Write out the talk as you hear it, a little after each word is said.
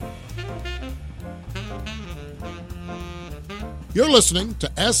You're listening to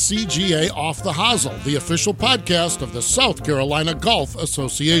SCGA Off the Hosel, the official podcast of the South Carolina Golf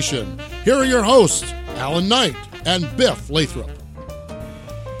Association. Here are your hosts, Alan Knight and Biff Lathrop.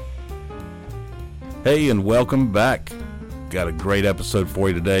 Hey, and welcome back. Got a great episode for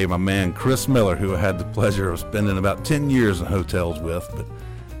you today. My man Chris Miller, who I had the pleasure of spending about 10 years in hotels with,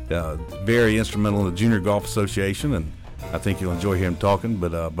 but very instrumental in the Junior Golf Association, and I think you'll enjoy hearing him talking.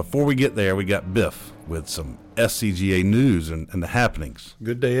 But before we get there, we got Biff with some SCGA news and the happenings.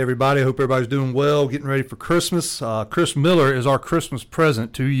 Good day, everybody. I hope everybody's doing well, getting ready for Christmas. Chris Miller is our Christmas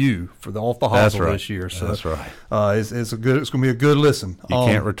present to you for the Off the Hosel this year. So that's right. It's going to be a good listen. You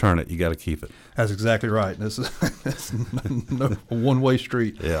can't return it. You got to keep it. That's exactly right. This is a one-way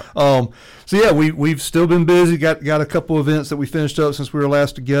street. Yeah. We've still been busy. Got a couple events that we finished up since we were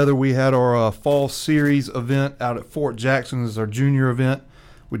last together. We had our fall series event out at Fort Jackson as our junior event.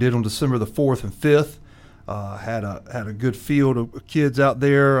 We did on December the 4th and 5th. Had a good field of kids out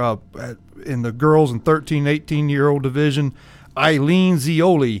there in the girls and 13, 18-year-old division. Eileen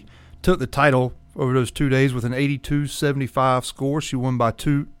Zioli took the title over those 2 days with an 82-75 score. She won by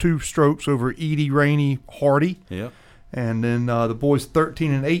two strokes over Edie Rainey Hardy. Yep. And then the boys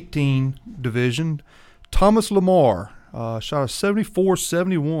 13 and 18 division, Thomas Lamar shot a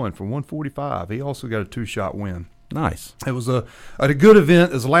 74-71 for 145. He also got a two-shot win. Nice. It was a good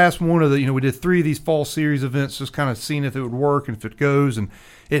event. It was the last one of the, we did 3 of these fall series events, just kind of seeing if it would work and if it goes, and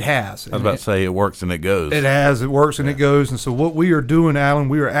it has. I was about to say it works and it goes. It has. It works and it goes. And so what we are doing, Alan,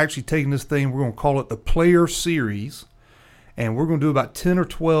 we are actually taking this thing, we're going to call it the Player Series, and we're going to do about 10 or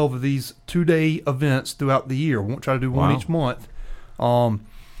 12 of these 2-day events throughout the year. We won't try to do one each month.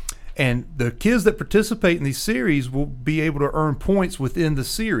 And the kids that participate in these series will be able to earn points within the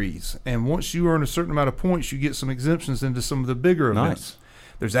series. And once you earn a certain amount of points, you get some exemptions into some of the bigger events.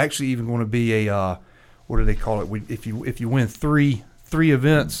 There's actually even going to be a, what do they call it? If you win three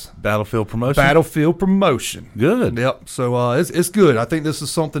events. Battlefield promotion? Battlefield promotion. Good. Yep. So it's good. I think this is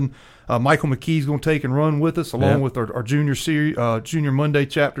something Michael McKee's going to take and run with us along with our junior series, Junior Monday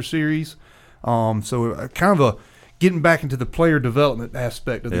chapter series. So kind of a getting back into the player development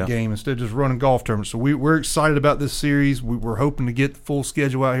aspect of the game instead of just running golf tournaments. So we're excited about this series. We're hoping to get the full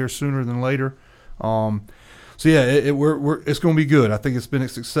schedule out here sooner than later. It's going to be good. I think it's been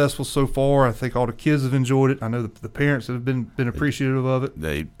successful so far. I think all the kids have enjoyed it. I know the parents have been appreciative of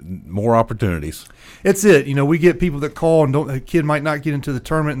it. More opportunities. It's it. We get people that call and a kid might not get into the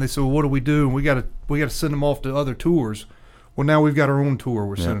tournament, and they say, "Well, what do we do?" And we got to send them off to other tours. Well, now we've got our own tour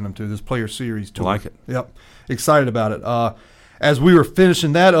we're sending them to, this Player Series tour. I like it. Yep. Excited about it. As we were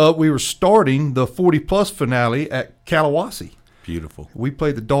finishing that up, we were starting the 40-plus finale at Kalawasi. Beautiful. We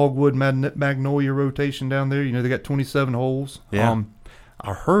played the Dogwood Magnolia rotation down there. They got 27 holes. Yeah.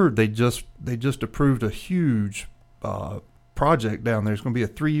 I heard they just approved a huge project down there. It's going to be a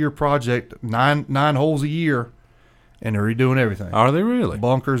 3-year project, nine holes a year. And they're redoing everything. Are they really?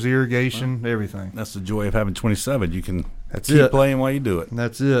 Bunkers, irrigation, everything. That's the joy of having 27. You can keep playing while you do it. And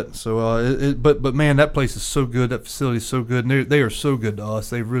that's it. So, but man, that place is so good. That facility is so good. And they are so good to us.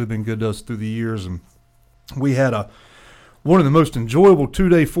 They've really been good to us through the years. And we had one of the most enjoyable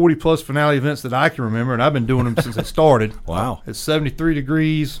 2-day 40-plus finale events that I can remember, and I've been doing them since I started. Wow. It's 73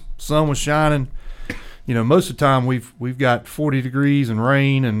 degrees, sun was shining. Most of the time we've got 40 degrees and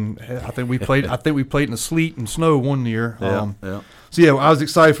rain, and I think we played in the sleet and snow one year. So I was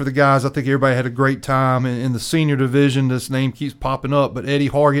excited for the guys. I think everybody had a great time in the senior division. This name keeps popping up, but Eddie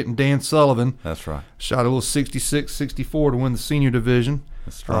Hargett and Dan Sullivan. That's right. Shot a little 66-64 to win the senior division.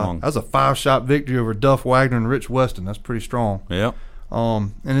 That's strong. That was a 5-shot victory over Duff Wagner and Rich Weston. That's pretty strong. Yep.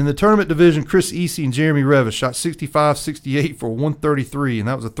 And in the tournament division, Chris Easy and Jeremy Revis shot 65-68 for 133, and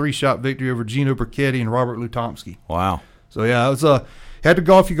that was a 3-shot victory over Gino Burketti and Robert Lutomsky. Wow. So it was had to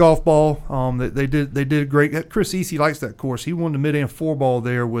golf your golf ball. They did great. Chris Easy likes that course. He won the mid-am 4-ball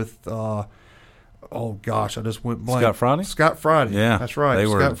there with I just went blank. Scott Friday. Yeah, that's right. They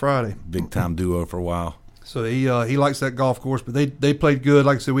Scott Friday, big time duo for a while. So he likes that golf course, but they played good.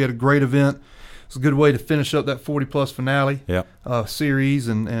 Like I said, we had a great event. It's a good way to finish up that 40-plus finale series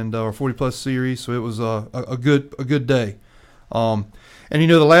and our 40-plus series. So it was a good day. And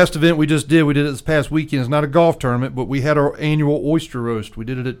the last event we did it this past weekend. It's not a golf tournament, but we had our annual oyster roast. We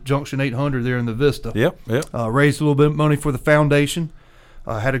did it at Junction 800 there in the Vista. Yep. Raised a little bit of money for the foundation.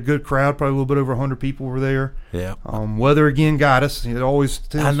 Had a good crowd, probably a little bit over 100 people were there. Yeah. Weather again got us. It always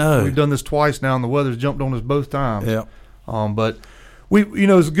tends, I know. We've done this twice now, and the weather's jumped on us both times. Yeah. But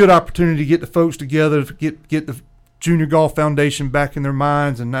it's a good opportunity to get the folks together, to get the Junior Golf Foundation back in their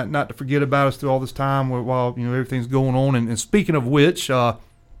minds, and not to forget about us through all this time while everything's going on. And speaking of which, I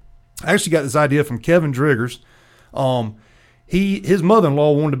actually got this idea from Kevin Driggers. his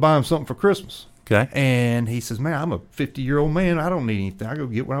mother-in-law wanted to buy him something for Christmas. Okay. And he says, man, I'm a 50-year-old man. I don't need anything. I go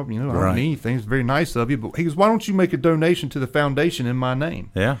get what I don't Right. need anything. It's very nice of you. But he goes, why don't you make a donation to the foundation in my name?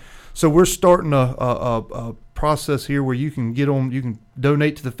 Yeah. So we're starting a process here where you can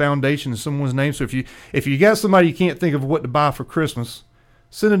donate to the foundation in someone's name. So if you got somebody you can't think of what to buy for Christmas,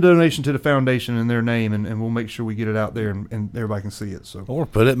 send a donation to the foundation in their name, and we'll make sure we get it out there and everybody can see it. So Or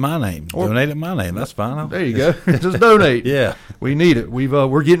put it in my name. Donate it in my name. That's fine. there you go. Just donate. Yeah. We need it.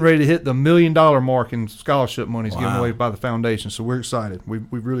 We're getting ready to hit the $1 million mark in scholarship monies given Wow. away by the foundation. So we're excited.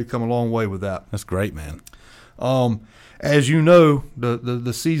 We've really come a long way with that. That's great, man. As you know,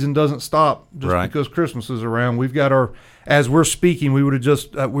 the season doesn't stop just Right. because Christmas is around. We've got as we're speaking, we would have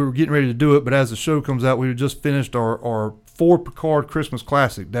just we were getting ready to do it, but as the show comes out, we would just finished our Ford Picard Christmas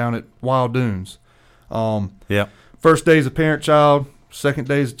Classic down at Wild Dunes. Yeah. First day is a parent-child. Second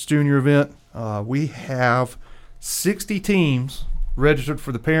day is its junior event. We have 60 teams registered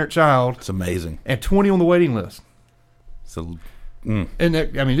for the parent-child It's amazing. and 20 on the waiting list. So And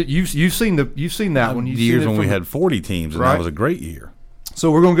that, I mean, you've seen that one. You've years seen it when we from- had 40 teams, and Right. that was a great year. So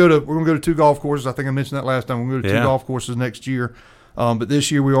we're gonna go to 2 golf courses. I think I mentioned that last time. We're going to go to 2 Yeah. golf courses next year. But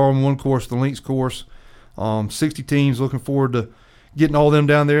this year we are on one course, the Links course. 60 teams. Looking forward to getting all them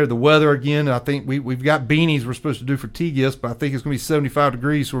down there. The weather again. I think we've got beanies we're supposed to do for tee gifts, but I think it's going to be 75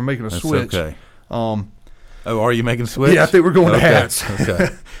 degrees, so we're making a That's switch. okay. Are you making a switch? Yeah, I think we're going to Okay. hats. Okay.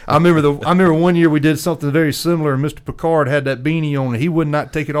 I remember one year we did something very similar, and Mr. Picard had that beanie on, and he would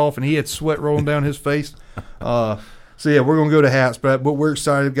not take it off, and he had sweat rolling down his face. So yeah, we're going to go to hats, but we're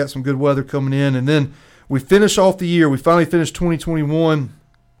excited. We've got some good weather coming in, and then we finish off the year. We finally finished 2021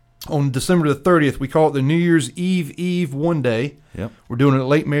 on December the 30th. We call it the New Year's Eve one day. Yep. We're doing it at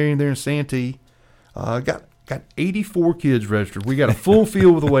Lake Marion there in Santee. Got 84 kids registered. We got a full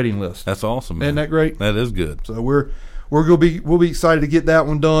field with a waiting list. That's awesome, man. Isn't that great? That is good. So we'll be excited to get that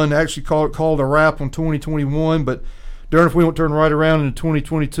one done. Actually called a wrap on 2021, but darn if we don't turn right around into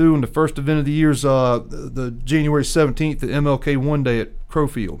 2022. And the first event of the year is the January 17th, the MLK One Day at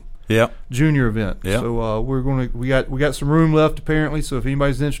Crowfield Yep. Junior event. Yep. So we got some room left apparently. So if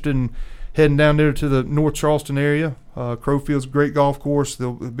anybody's interested in heading down there to the North Charleston area, Crowfield's a great golf course.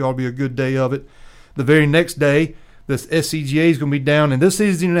 It'll be a good day of it. The very next day, this SCGA is going to be down, and this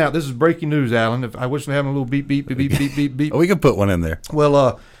is in and out. This is breaking news, Alan. I wish we were having a little beep, beep, beep, beep, beep, beep, beep. Oh, we can put one in there.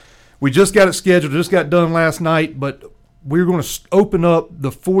 Well, we just got it scheduled. Just got done last night, but we're going to open up the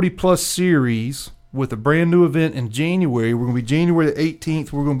 40-plus series with a brand new event in January. We're going to be January the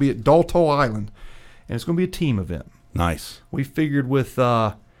 18th. We're going to be at Daltall Island, and it's going to be a team event. Nice. We figured with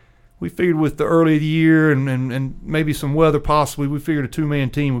the early of the year and maybe some weather possibly, we figured a 2-man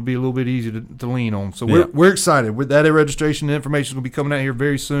team would be a little bit easier to lean on. So we're excited. With that registration information will be coming out here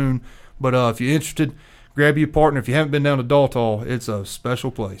very soon. But if you're interested, grab your partner. If you haven't been down to Daltall, it's a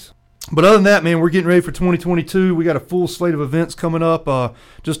special place. But other than that, man, we're getting ready for 2022. We got a full slate of events coming up.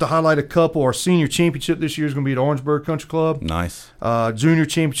 Just to highlight a couple, our senior championship this year is going to be at Orangeburg Country Club. Nice. Junior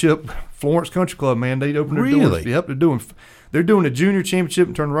championship, Florence Country Club, man. They opened their Really? doors. Yep, they're doing the junior championship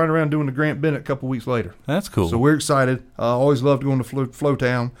and turning right around doing the Grant Bennett a couple weeks later. That's cool. So we're excited. Always loved going to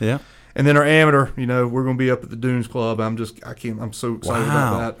Flowtown. Yeah. And then our amateur, we're going to be up at the Dunes Club. I'm so excited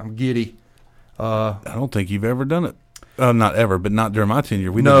Wow. about that. I'm giddy. I don't think you've ever done it. Not ever, but not during my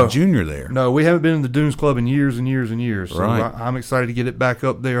tenure. We No. did a junior there. No, we haven't been in the Dunes Club in years and years and years. So Right. I'm excited to get it back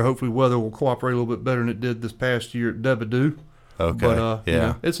up there. Hopefully weather will cooperate a little bit better than it did this past year at Devadoo. Okay. But,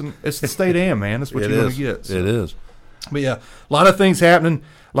 yeah. it's the state am, man. That's what It you're going is. to get. So. It is. But yeah, a lot of things happening,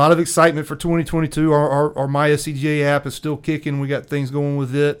 a lot of excitement for 2022. Our MySCGA app is still kicking. We got things going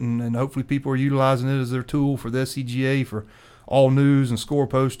with it, and hopefully people are utilizing it as their tool for the SCGA for all news and score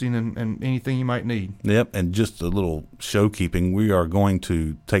posting and anything you might need. Yep. And just a little show keeping. We are going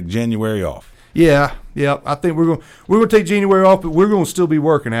to take January off. Yeah. I think we're going to take January off, but we're going to still be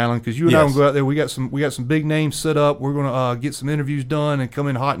working, Alan, because you and I will go out there. We got some big names set up. We're going to get some interviews done and come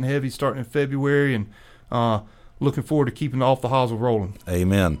in hot and heavy starting in February, and looking forward to keeping Off the Hosel rolling.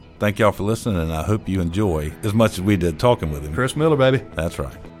 Amen. Thank y'all for listening, and I hope you enjoy as much as we did talking with him. Chris Miller, baby. That's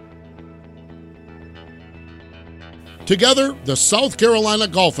right. Together, the South Carolina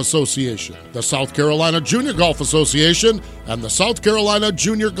Golf Association, the South Carolina Junior Golf Association, and the South Carolina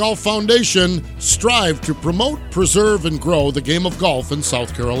Junior Golf Foundation strive to promote, preserve, and grow the game of golf in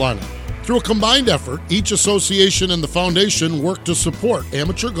South Carolina. Through a combined effort, each association and the foundation work to support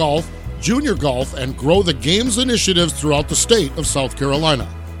amateur golf, junior golf, and grow the game's initiatives throughout the state of South Carolina.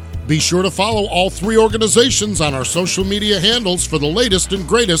 Be sure to follow all 3 organizations on our social media handles for the latest and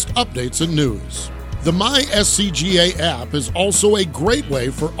greatest updates and news. The MySCGA app is also a great way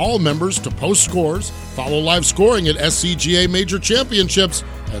for all members to post scores, follow live scoring at SCGA Major Championships,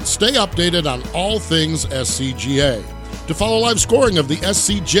 and stay updated on all things SCGA. To follow live scoring of the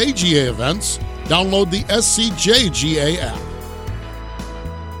SCJGA events, download the SCJGA app.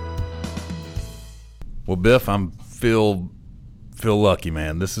 Well, Biff, feel lucky,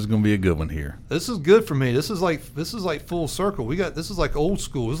 man. This is going to be a good one here. This is good for me. This is like full circle. This is like old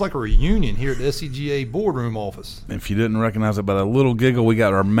school. This is like a reunion here at the SCGA boardroom office. If you didn't recognize it by that little giggle, we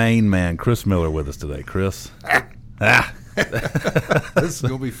got our main man, Chris Miller, with us today. Chris. This is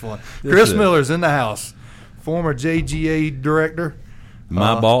going to be fun. Chris Miller's in the house, former JGA director.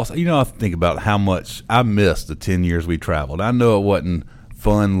 My boss. You know, I think about how much I missed the 10 years we traveled. I know it wasn't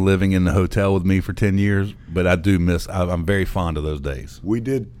fun living in the hotel with me for 10 years, but I do miss. I'm very fond of those days. We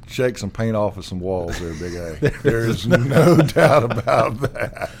did shake some paint off of some walls there, Big A. There's no doubt about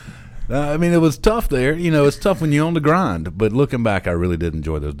that. I mean, it was tough there. You know, it's tough when you're on the grind, but looking back, I really did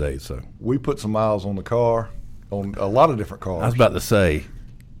enjoy those days. So we put some miles on the car, on a lot of different cars. I was about to say,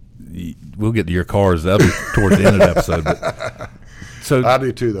 we'll get to your cars. That'll be towards the end of the episode. But, so I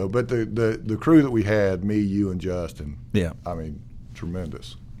do too, though. But the crew that we had, me, you, and Justin, yeah, I mean,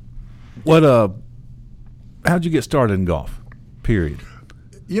 tremendous. What how'd you get started in golf? Period.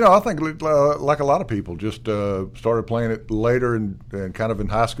 You know, I think like a lot of people, just started playing it later and kind of in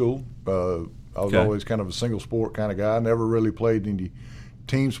high school. I was always kind of a single sport kind of guy. I never really played any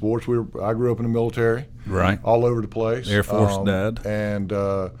team sports. I grew up in the military, right, all over the place. Air Force dad, and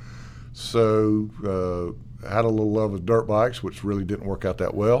so had a little love of dirt bikes, which really didn't work out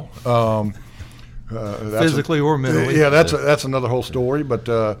that well. Physically or mentally. Yeah, that's another whole story.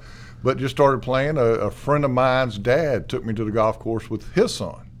 But just started playing. A friend of mine's dad took me to the golf course with his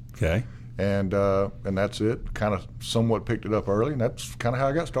son. Okay. And that's it. Kind of somewhat picked it up early, and that's kind of how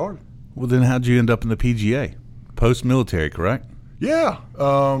I got started. Well, then how'd you end up in the PGA? Post-military, correct? Yeah.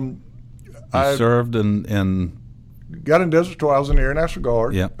 I served and got in Desert Storm. I was in the Air National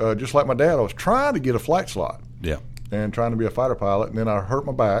Guard. Yeah. Just like my dad, I was trying to get a flight slot. Yeah. And trying to be a fighter pilot, and then I hurt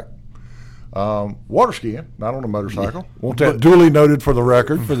my back. Water skiing, not on a motorcycle. Yeah. Want that duly noted for the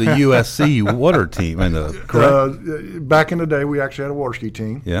record. For the USC water team, correct? Back in the day, we actually had a water ski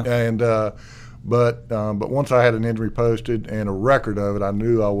team. Yeah. And but once I had an injury posted and a record of it, I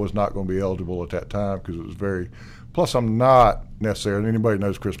knew I was not going to be eligible at that time because it was very. Plus, I'm not necessarily. Anybody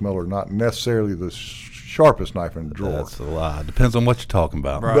knows Chris Miller, not necessarily the sharpest knife in the drawer. That's a lie. Depends on what you're talking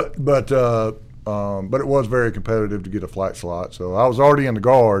about. Right. But it was very competitive to get a flight slot. So I was already in the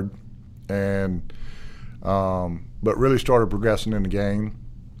Guard. And but really started progressing in the game,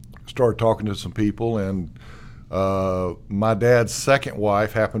 started talking to some people, and my dad's second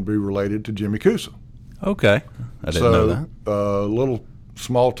wife happened to be related to Jimmy Kusa. Okay, I didn't know that. So a little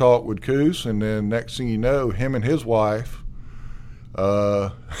small talk with Coos, and then next thing you know, him and his wife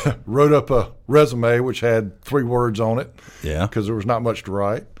wrote up a resume which had 3 words on it. Yeah, because there was not much to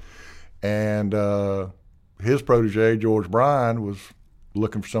write, and his protege George Bryan was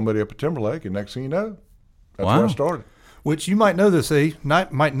looking for somebody up at Timberlake, and next thing you know, that's where I started. Which you might know this,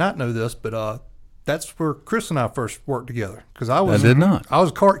 might not know this, but that's where Chris and I first worked together. Because I did not. I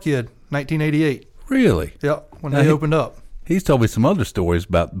was a cart kid, 1988. Really? Yep, when they opened up. He's told me some other stories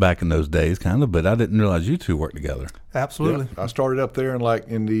about back in those days, kind of, but I didn't realize you two worked together. Absolutely. Yeah, I started up there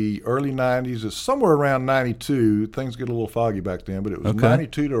in the early 90s. It's somewhere around 92. Things get a little foggy back then, but it was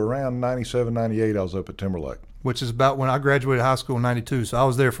 92 to around 97, 98 I was up at Timberlake. Which is about when I graduated high school in 92. So I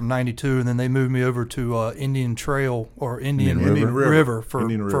was there from 92, and then they moved me over to Indian Trail or Indian River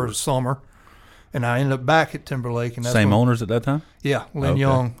for summer. And I ended up back at Timberlake. And that's Same owners at that time? Yeah, Lynn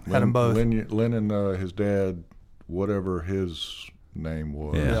Young had them both. Lynn and his dad, whatever his name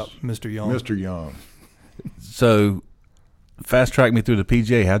was. Yeah. Yep, Mr. Young. Mr. Young. So fast track me through the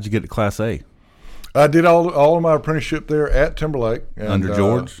PGA. How'd you get to Class A? I did all of my apprenticeship there at Timberlake. And, under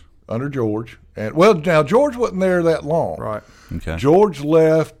George? Under George. And now George wasn't there that long. Right. Okay. George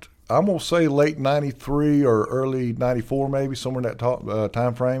left, I'm going to say late 93 or early 94 maybe, somewhere in that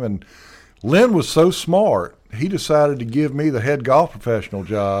time frame. And Lynn was so smart, he decided to give me the head golf professional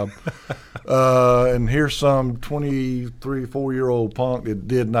job. And here's some 23, 4-year-old punk that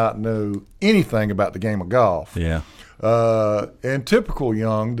did not know anything about the game of golf. Yeah. And typical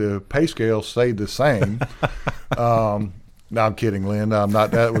Young, the pay scale stayed the same. No, I'm kidding, Lynn. I'm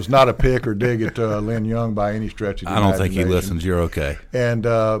not. That was not a pick or dig at Lynn Young by any stretch of the imagination. I don't think he listens. You're okay. And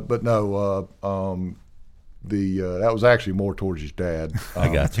but no, that was actually more towards his dad. I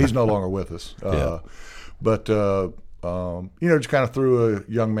got you. He's no longer with us. Yeah. But just kind of threw a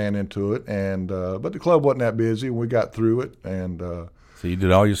young man into it, and but the club wasn't that busy, and we got through it, and So you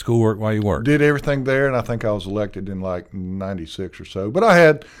did all your schoolwork while you worked. Did everything there, and I think I was elected in like 96 or so. But I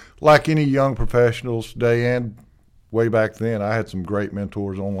had, like any young professionals today and way back then, I had some great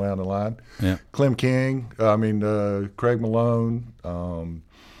mentors on down the line. Yeah. Clem King, Craig Malone,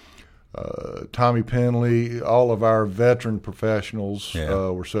 Tommy Penley, all of our veteran professionals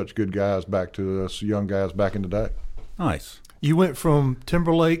were such good guys back to us young guys back in the day. Nice. You went from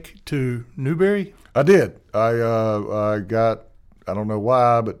Timberlake to Newberry? I did. I got, I don't know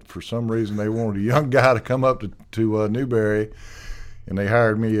why, but for some reason they wanted a young guy to come up to Newberry, and they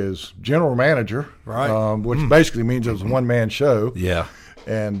hired me as general manager, right? Which basically means it was a one-man show. Yeah.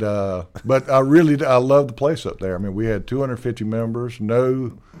 And but I loved the place up there. I mean, we had 250 members,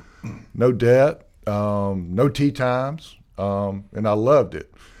 no debt, no tea times, and I loved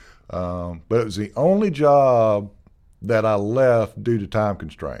it. But it was the only job that I left due to time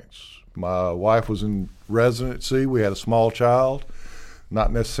constraints. My wife was in residency. We had a small child,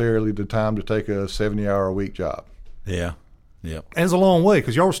 not necessarily the time to take a 70-hour-a-week job. Yeah. Yep. And it's a long way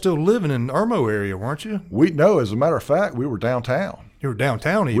because y'all were still living in the Irmo area, weren't you? As a matter of fact, we were downtown. You were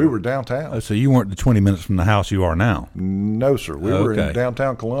downtown even? We were downtown. Oh, so you weren't the 20 minutes from the house you are now? No, sir. We were in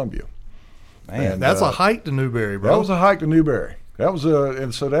downtown Columbia. Man, that's a hike to Newberry, bro. That was a hike to Newberry.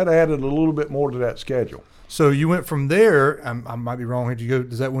 And so that added a little bit more to that schedule. So you went from there. I might be wrong. Did you go?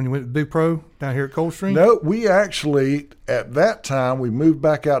 Is that when you went to Big Pro down here at Coldstream? No, we actually at that time we moved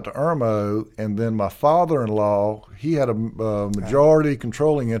back out to Irmo, and then my father-in-law, he had a majority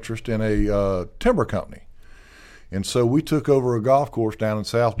controlling interest in a timber company, and so we took over a golf course down in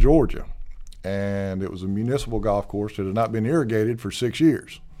South Georgia, and it was a municipal golf course that had not been irrigated for 6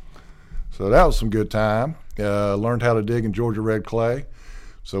 years. So that was some good time. Learned how to dig in Georgia red clay.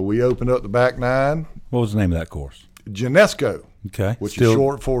 So we opened up the back nine. What was the name of that course? Genesco. Okay. Which is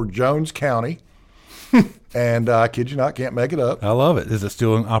short for Jones County. And I kid you not, can't make it up. I love it. Is it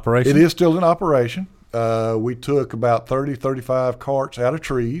still in operation? It is still in operation. We took about 30, 35 carts out of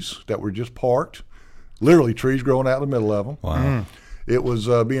trees that were just parked, literally trees growing out in the middle of them. Wow. It was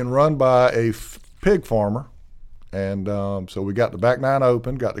being run by a pig farmer. And so we got the back nine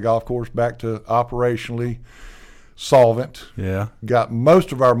open, got the golf course back to operationally solvent. Yeah. Got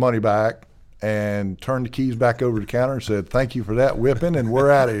most of our money back and turned the keys back over to the counter and said, "Thank you for that whipping, and we're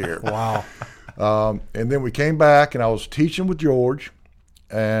out of here." Wow. And then we came back, and I was teaching with George,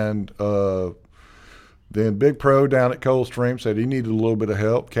 and then Big Pro down at Coldstream said he needed a little bit of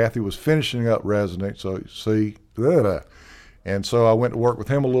help. Kathy was finishing up residence, and so I went to work with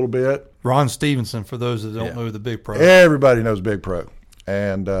him a little bit. Ron Stevenson, for those that don't know the Big Pro. Everybody knows Big Pro.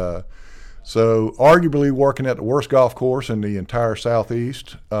 And so arguably working at the worst golf course in the entire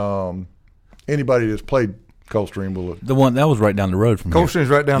Southeast. Anybody that's played Coldstream will have. The one that was right down the road from Coldstream's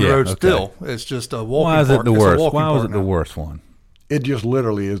right down the road okay. still. It's just a walking Why is park. it the worst? Why was park it the worst one? It just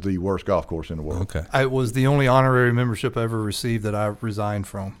literally is the worst golf course in the world. Okay. It was the only honorary membership I ever received that I resigned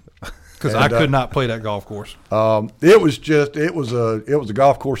from. Because I could not play that golf course. It was a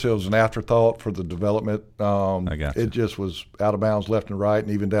golf course that was an afterthought for the development. I got you. It just was out of bounds left and right,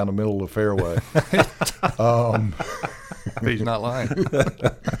 and even down the middle of the fairway. He's not lying.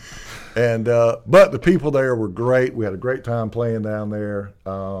 And but the people there were great. We had a great time playing down there.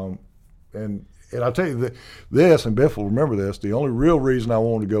 And I'll tell you this, and Biff will remember this. The only real reason I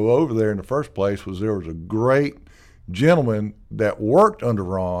wanted to go over there in the first place was there was a great gentleman that worked under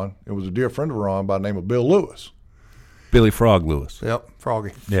Ron. It was a dear friend of Ron by the name of Bill Lewis. Billy Frog Lewis. Yep,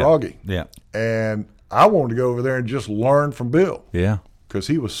 Froggy. Yeah. Froggy. Yeah. And I wanted to go over there and just learn from Bill. Yeah. Because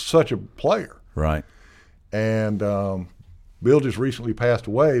he was such a player. Right. And Bill just recently passed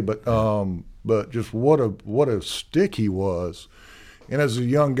away, but just what a stick he was. And as a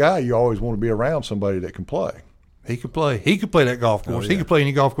young guy, you always want to be around somebody that can play. He could play. He could play that golf course. He could play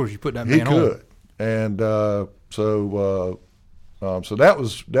any golf course you put that man on. He could. And so that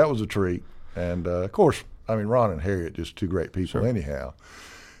was a treat. And of course, I mean, Ron and Harriet, just two great people anyhow.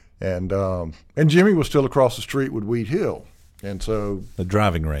 And Jimmy was still across the street with Wheat Hill. And so the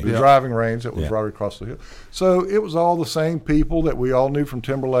driving range. The driving range that was right across the hill. So it was all the same people that we all knew from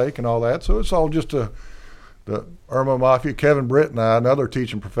Timberlake and all that. So it's all just the Irmo Mafia. Kevin Britt and I, another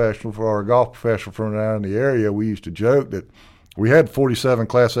teaching professional for our golf professional from down in the area, we used to joke that we had 47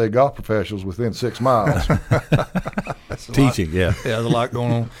 Class A golf professionals within 6 miles. Teaching, yeah. Yeah, there's a lot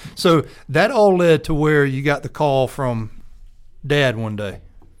going on. So that all led to where you got the call from Dad one day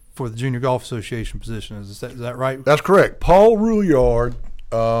for the Junior Golf Association position. Is that right? That's correct. Paul Rouillard,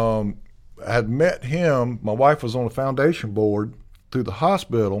 had met him. My wife was on the foundation board through the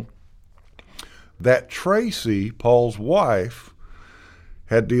hospital. That Tracy, Paul's wife,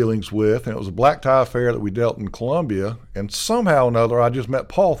 had dealings with, and it was a black tie affair that we dealt in Columbia, and somehow or another I just met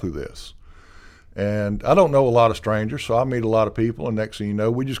Paul through this. And I don't know a lot of strangers, so I meet a lot of people, and next thing you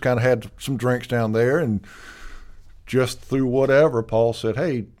know, we just kind of had some drinks down there, and just through whatever, Paul said,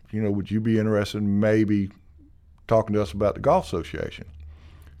 hey, would you be interested in maybe talking to us about the golf association?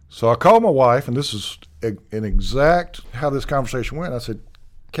 So I called my wife, and this is an exact how this conversation went. I said,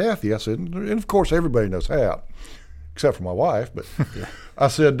 Kathy, I said, and of course everybody knows Hap, except for my wife, but I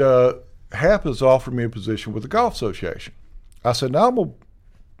said, Hap has offered me a position with the golf association. I said, now I'm going to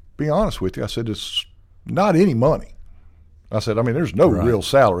be honest with you. I said, it's not any money. I said, there's no real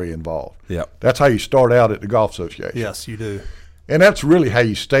salary involved. Yep. That's how you start out at the golf association. Yes, you do. And that's really how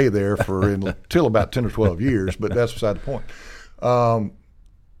you stay there for until about 10 or 12 years, but that's beside the point.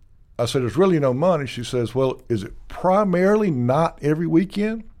 I said, there's really no money. She says, well, is it primarily not every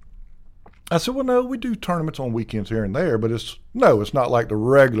weekend? I said, well, no, we do tournaments on weekends here and there, but it's not like the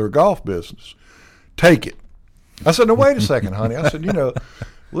regular golf business. Take it. I said, no, wait a second, honey. I said,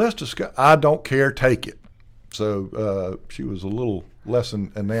 let's discuss. I don't care. Take it. So she was a little less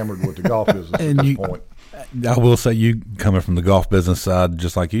enamored with the golf business at this point. I will say, you coming from the golf business side,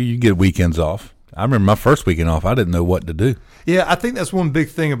 just like you get weekends off. I remember my first weekend off, I didn't know what to do. Yeah, I think that's one big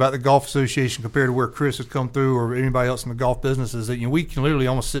thing about the golf association compared to where Chris has come through or anybody else in the golf business is that we can literally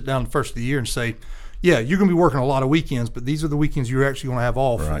almost sit down the first of the year and say, yeah, you're going to be working a lot of weekends, but these are the weekends you're actually going to have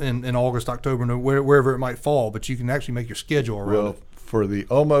off in August, October, and wherever it might fall. But you can actually make your schedule around it. For the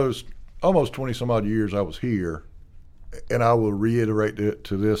almost 20-some-odd years I was here, and I will reiterate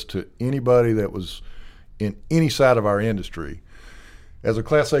to anybody that was in any side of our industry, as a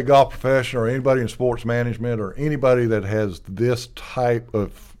Class A golf professional or anybody in sports management or anybody that has this type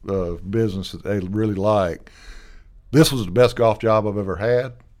of business that they really like, this was the best golf job I've ever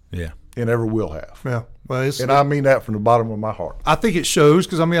had. Yeah. And ever will have. Yeah. Well, I mean that from the bottom of my heart. I think it shows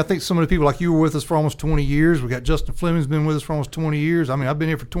because, I think some of the people like you were with us for almost 20 years. We got Justin Fleming's been with us for almost 20 years. I've been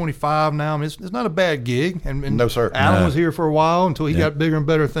here for 25 now. It's not a bad gig. And no, sir. Alan was here for a while until he got bigger and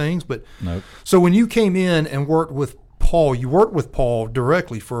better things. But So when you came in and worked with Paul, you worked with Paul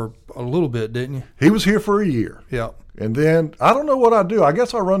directly for a little bit, didn't you? He was here for a year. Yeah. And then I don't know what I do. I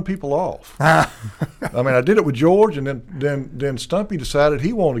guess I run people off. I did it with George, and then Stumpy decided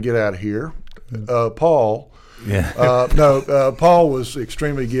he wanted to get out of here. Paul. Yeah. Paul was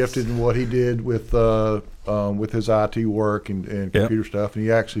extremely gifted in what he did with his IT work and computer stuff, and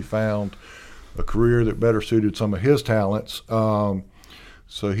he actually found a career that better suited some of his talents. So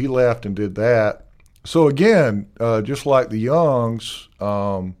he left and did that. So again, just like the Youngs,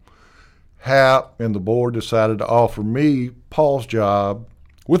 Hap and the board decided to offer me Paul's job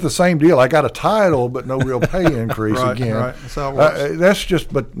with the same deal. I got a title, but no real pay increase again. Right. That's how it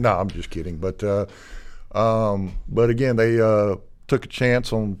works. I'm just kidding. But again, they took a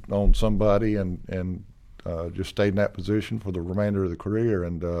chance on somebody and just stayed in that position for the remainder of the career,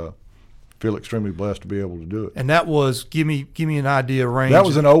 and feel extremely blessed to be able to do it. And that was give me an idea range. That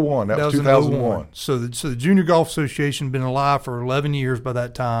was in 01. That was 2001. So the Junior Golf Association had been alive for 11 years by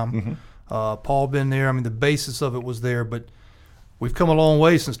that time. Mm-hmm. Paul been there. The basis of it was there, but we've come a long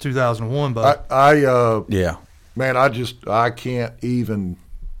way since 2001. But man, I can't even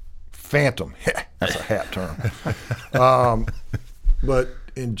phantom. That's a hat term. But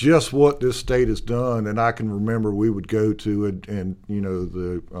in just what this state has done, and I can remember we would go to it, and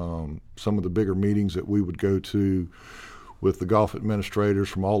some of the bigger meetings that we would go to with the golf administrators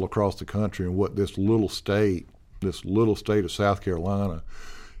from all across the country, and what this little state of South Carolina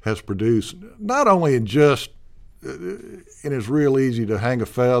has produced, not only in just, and it's real easy to hang a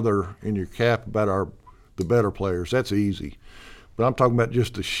feather in your cap about the better players. That's easy. But I'm talking about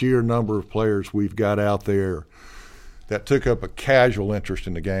just the sheer number of players we've got out there that took up a casual interest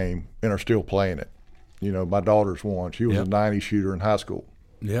in the game and are still playing it. My daughter's one. She was a 90 shooter in high school.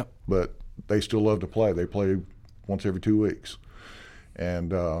 Yep. But they still love to play. They play once every 2 weeks.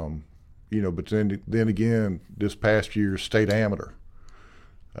 And, but then again, this past year's state amateur.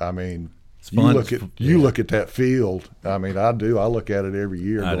 You look at that field. I do. I look at it every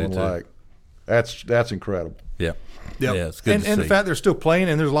year going like, that's incredible. Yeah. Yep. Yeah, it's good to see. And the fact they're still playing,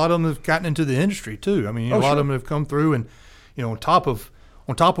 and there's a lot of them that have gotten into the industry too. A lot of them have come through, and on top of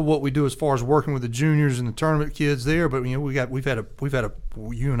what we do as far as working with the juniors and the tournament kids there, but we've had a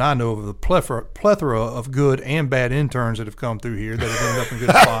you and I know of the plethora of good and bad interns that have come through here that have ended up in good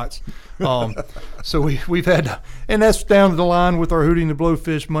spots. So we've had, and that's down the line with our Hootie and the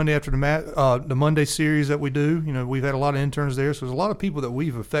Blowfish Monday after the Monday series that we do. We've had a lot of interns there, so there's a lot of people that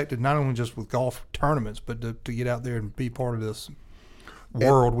we've affected not only just with golf tournaments, but to get out there and be part of this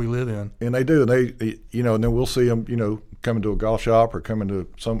world we live in. And they do, and and then we'll see them, coming to a golf shop or coming to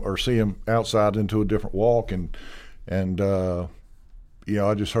or see them outside into a different walk. And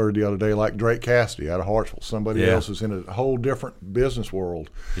I just heard the other day, like Drake Cassidy out of Hartsville, somebody else is in a whole different business world.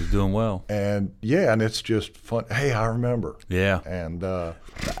 He's doing well. And and it's just fun. Hey, I remember. Yeah. And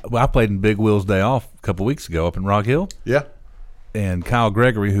I played in Big Will's Day Off a couple of weeks ago up in Rock Hill. Yeah. And Kyle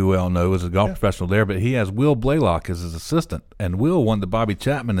Gregory, who we all know, is a golf professional there, but he has Will Blaylock as his assistant. And Will won the Bobby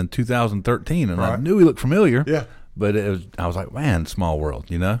Chapman in 2013, and I knew he looked familiar. Yeah. But I was like, man, small world,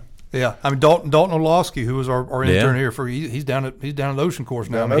 Yeah, I mean Dalton Orlowski, who was our intern here he's down at the Ocean Course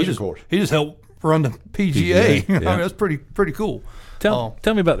now. He just helped run the PGA. I mean, that's pretty cool. Tell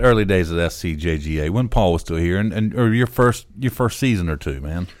me about the early days of SCJGA when Paul was still here, or your first season or two,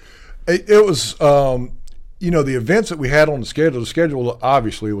 man. It was the events that we had on the schedule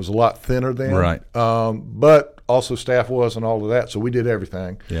obviously was a lot thinner then, right? But also staff wasn't all of that, so we did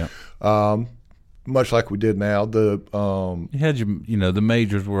everything. Yeah. Much like we did now. You had the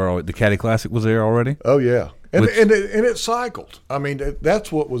majors were the Caddy Classic was there already. Oh yeah, and it cycled. I mean,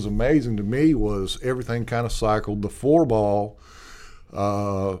 that's what was amazing to me was everything kind of cycled. The 4-ball,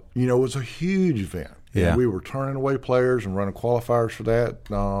 was a huge event. Yeah, and we were turning away players and running qualifiers for that.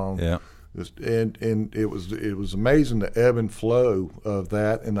 And it was amazing the ebb and flow of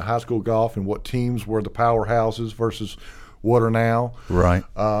that in the high school golf and what teams were the powerhouses versus what are now. Right.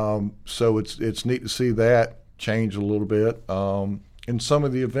 So it's neat to see that change a little bit. And some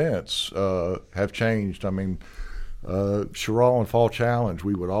of the events have changed. I mean, Sherall and Fall Challenge,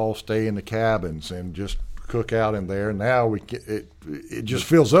 we would all stay in the cabins and just cook out in there. Now it just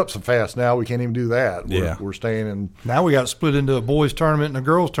fills up so fast. Now we can't even do that. We're staying in. Now we got split into a boys tournament and a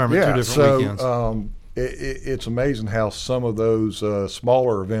girls tournament 2 different weekends. It's amazing how some of those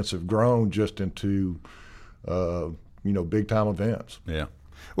smaller events have grown just into big time events. Yeah.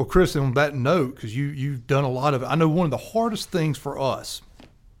 Well, Chris, on that note, because you've done a lot of it, I know one of the hardest things for us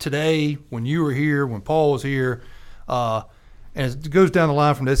today, when you were here, when Paul was here, and it goes down the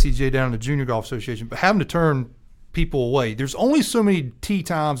line from the SCJ down to the Junior Golf Association, but having to turn people away. There's only so many tee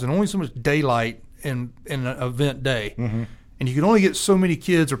times and only so much daylight in an event day. Mm-hmm. And you can only get so many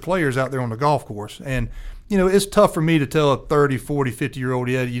kids or players out there on the golf course. And, it's tough for me to tell a 30, 40, 50-year-old,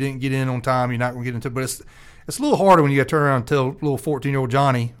 you didn't get in on time, you're not going to get into it. But it's a little harder when you got to turn around and tell little 14-year-old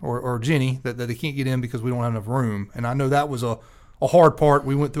Johnny or Jenny that they can't get in because we don't have enough room. And I know that was a hard part.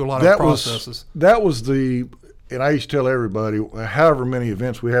 We went through a lot of processes. And I used to tell everybody, however many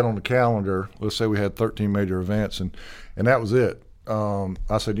events we had on the calendar, let's say we had 13 major events, and that was it.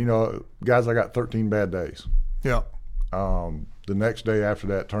 I said, guys, I got 13 bad days. Yeah. The next day after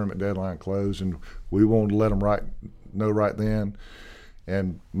that tournament deadline closed, and we wanted to let them know right then.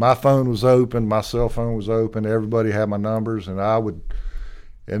 And my phone was open, my cell phone was open, everybody had my numbers, and I would,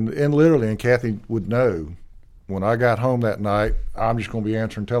 and literally, and Kathy would know, when I got home that night, I'm just going to be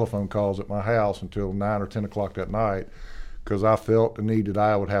answering telephone calls at my house until 9 or 10 o'clock that night because I felt the need that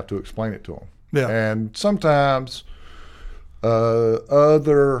I would have to explain it to them. Yeah. And sometimes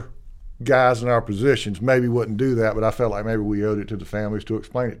other guys in our positions maybe wouldn't do that, but I felt like maybe we owed it to the families to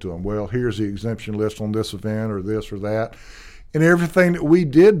explain it to them. Well, here's the exemption list on this event or this or that. And everything that we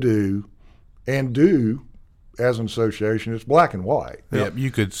did do and do as an association is black and white. Yeah,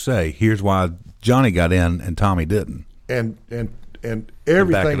 you could say, here's why Johnny got in and Tommy didn't. And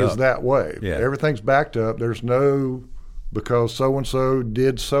everything is that way. Yeah. Everything's backed up. There's no because so-and-so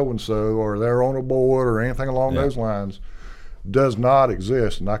did so-and-so or they're on a board or anything along those lines does not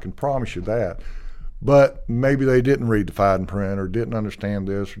exist, and I can promise you that. But maybe they didn't read the fine print or didn't understand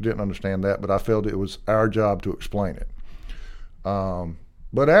this or didn't understand that, but I felt it was our job to explain it.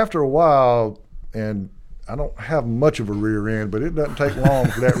 But after a while, and I don't have much of a rear end, but it doesn't take long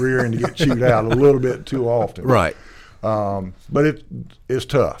for that rear end to get chewed out a little bit too often. Right. But it's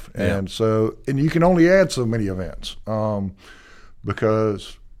tough. And and you can only add so many events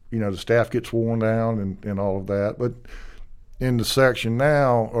because, the staff gets worn down and all of that. But in the section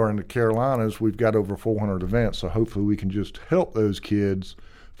now, or in the Carolinas, we've got over 400 events. So hopefully we can just help those kids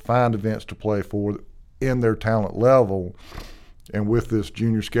find events to play for in their talent level. And with this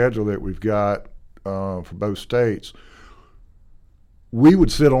junior schedule that we've got for both states, we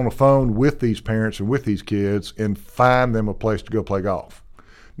would sit on the phone with these parents and with these kids and find them a place to go play golf.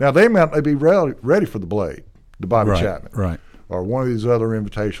 Now, they might not be ready for the Blade, the Bobby Chapman, right, or one of these other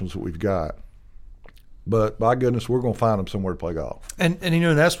invitations that we've got. But by goodness, we're going to find them somewhere to play golf. And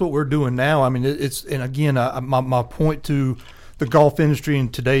that's what we're doing now. I mean, and again, my point to the golf industry in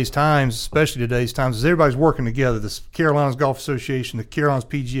today's times, especially today's times, is everybody's working together. The Carolinas Golf Association, the Carolinas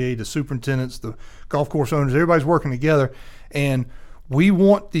PGA, the superintendents, the golf course owners, everybody's working together. And we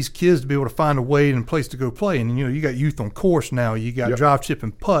want these kids to be able to find a way and a place to go play. And, you know, you got youth on course now. You got drive, chip,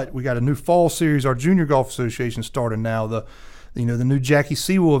 and putt. We got a new fall series. Our Junior Golf Association started now. The new Jackie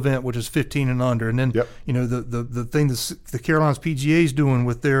Sewell event, which is 15 and under. And then, you know, the thing that the Carolinas PGA is doing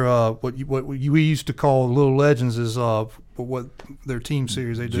with their what we used to call Little Legends is what their team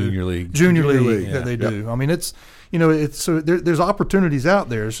series they do. Junior League that they do. I mean, it's, you know, it's so there's opportunities out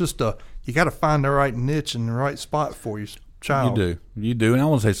there. It's just you got to find the right niche and the right spot for your child. You do. And I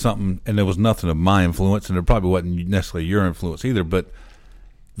want to say something, and there was nothing of my influence, and there probably wasn't necessarily your influence either, but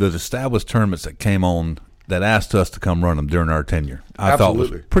the established tournaments that came on that asked us to come run them during our tenure, I thought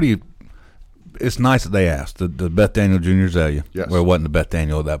was pretty. It's nice that they asked. The Beth Daniel Junior Azalea. Yes. Well, it wasn't the Beth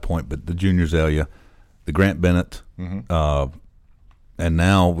Daniel at that point, but the Junior Azalea, the Grant Bennett, and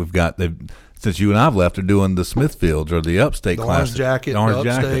now we've got since you and I've left, they're doing the Smithfields or the Upstate Classic. The Orange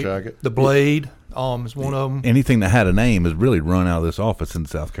Jacket, the Blade. Is one of them. Anything that had a name is really run out of this office in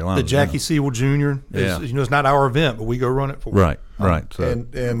South Carolina. The Jackie Sewell Jr. You know, it's not our event, but we go run it for them. Right. So.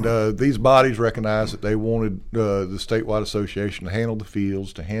 And these bodies recognize that they wanted the statewide association to handle the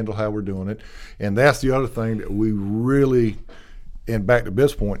fields, to handle how we're doing it, and that's the other thing that we really, and back to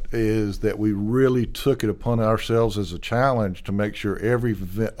Biff's point, is that we really took it upon ourselves as a challenge to make sure every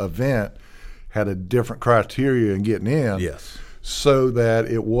event had a different criteria in getting in. Yes. So that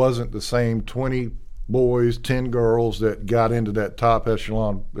it wasn't the same 20 boys, 10 girls that got into that top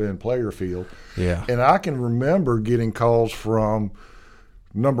echelon in player field. Yeah. And I can remember getting calls from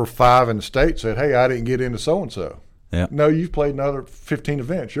number 5 in the state said, "Hey, I didn't get into so-and-so." Yeah. No, you've played another 15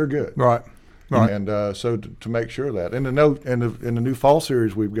 events. You're good. Right. And so to make sure of that. And in the new fall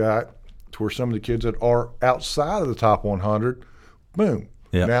series we've got, to where some of the kids that are outside of the top 100, boom.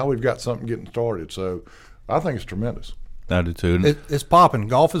 Yeah. Now we've got something getting started. So I think it's tremendous. I do too. It's popping.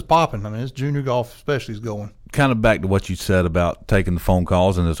 Golf is popping. I mean, it's junior golf especially is going. Kind of back to what you said about taking the phone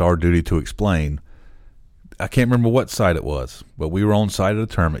calls, and it's our duty to explain. I can't remember what site it was, but we were on site at a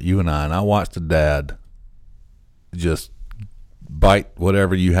tournament, you and I watched the dad just bite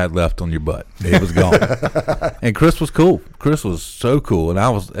whatever you had left on your butt. It was gone. And Chris was cool. Chris was so cool. And I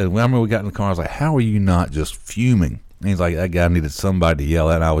remember we got in the car, I was like, how are you not just fuming? And he's like, that guy needed somebody to yell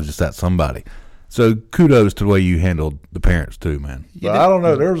at, and I was just that somebody. So kudos to the way you handled the parents too, man. Well, I don't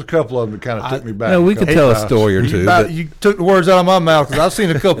know. There was a couple of them that kind of took me back. No, we could tell a story or two. You took the words out of my mouth, because I've seen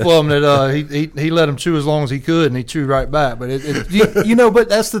a couple of them that he let him chew as long as he could, and he chewed right back. But you know, but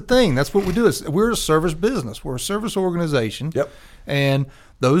that's the thing. That's what we do. We're a service business. We're a service organization. Yep. And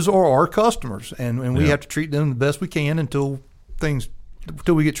those are our customers, and we have to treat them the best we can until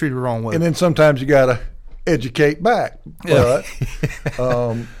we get treated the wrong way. And then sometimes you got to educate back. Yeah.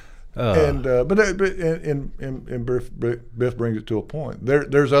 But Biff brings it to a point.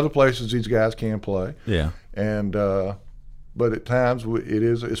 There's other places these guys can play. Yeah. And but at times it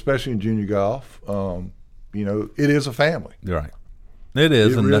is, especially in junior golf. You know, it is a family. Right. It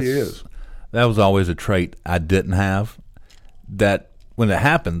is. It really is. That was always a trait I didn't have. That when it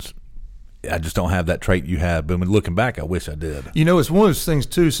happens, I just don't have that trait you have. But when looking back, I wish I did. You know, it's one of those things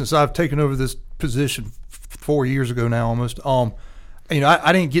too. Since I've taken over this position 4 years ago now, almost. You know,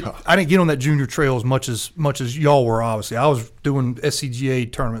 I didn't get on that junior trail as much as y'all were. Obviously, I was doing SCGA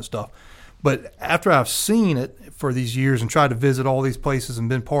tournament stuff, but after I've seen it for these years and tried to visit all these places and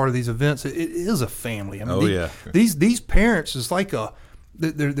been part of these events, it is a family. I mean, these parents is like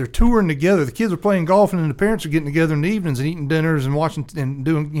they're touring together. The kids are playing golf, and then the parents are getting together in the evenings and eating dinners and watching and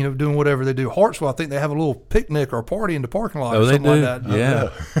doing whatever they do. Hartsville, I think they have a little picnic or a party in the parking lot. Oh, or something they do. Like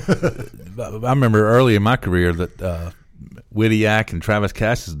that. Yeah. I remember early in my career that. Whittiak and Travis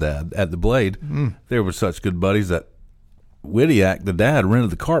Cash's dad at the Blade, they were such good buddies that Whittiak, the dad,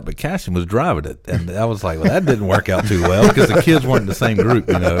 rented the cart, but Cashin was driving it. And I was like, well, that didn't work out too well because the kids weren't in the same group,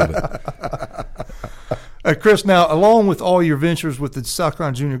 you know. Chris, now, along with all your ventures with the South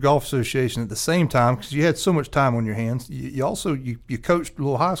Carolina Junior Golf Association at the same time, because you had so much time on your hands, you also coached a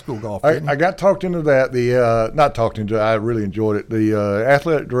little high school golf, didn't you? I got talked into that. Not talked into it. I really enjoyed it. The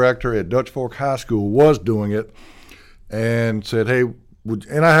athletic director at Dutch Fork High School was doing it. And said, "Hey,"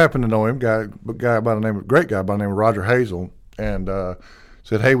 and I happen to know him, great guy by the name of Roger Hazel, and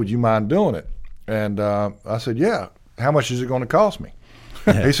said, "Hey, would you mind doing it?" And I said, "Yeah." How much is it going to cost me?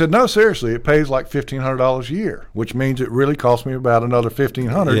 He said, "No, seriously, it pays like $1,500 a year, which means it really cost me about another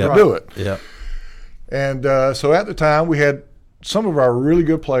 $1,500 to do it." Yeah. And so at the time, we had some of our really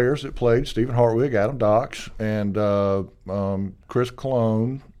good players that played: Stephen Hartwig, Adam Docks, and Chris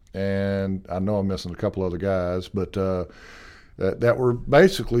Cologne. And I know I'm missing a couple other guys, but that were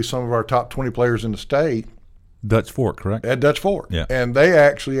basically some of our top 20 players in the state. Dutch Fork, correct? At Dutch Fork. Yeah. And they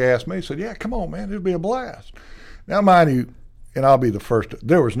actually asked me, said, "Yeah, come on, man, it'll be a blast." Now, mind you, and I'll be the first.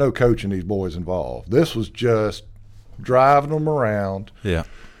 There was no coaching these boys involved. This was just driving them around. Yeah.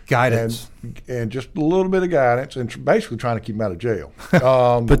 Guidance. And just a little bit of guidance and basically trying to keep them out of jail.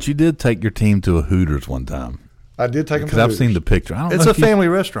 But you did take your team to a Hooters one time. I did take them to Because I've Hooters. seen the picture. I don't It's know a if you- family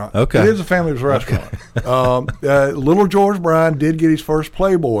restaurant. Okay. It is a family restaurant. Little George Bryan did get his first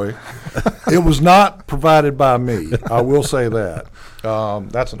Playboy. It was not provided by me. I will say that.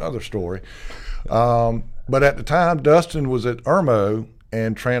 That's another story. But at the time, Dustin was at Irmo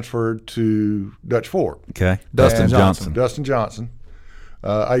and transferred to Dutch Fork. Okay. Dustin And Johnson. Dustin Johnson.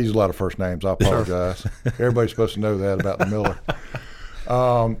 I use a lot of first names. I apologize. Everybody's supposed to know that about the Miller.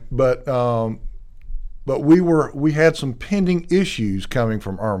 But we had some pending issues coming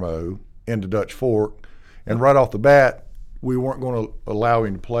from Irmo into Dutch Fork, and right off the bat, we weren't going to allow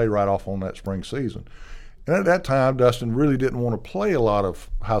him to play right off on that spring season. And at that time, Dustin really didn't want to play a lot of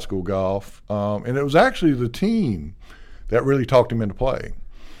high school golf, and it was actually the team that really talked him into playing.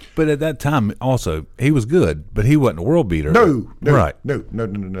 But at that time, also, he was good, but he wasn't a world beater. No. Right. No.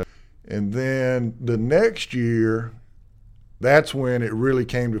 And then the next year, that's when it really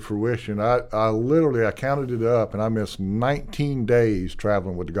came to fruition. I literally counted it up, and I missed 19 days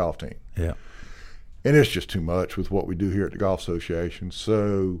traveling with the golf team. Yeah. And it's just too much with what we do here at the Golf Association.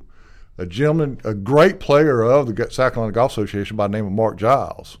 So a gentleman, a great player of the South Carolina Golf Association by the name of Mark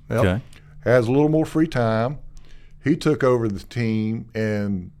Giles, Okay. has a little more free time. He took over the team,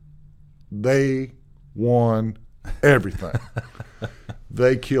 and they won everything.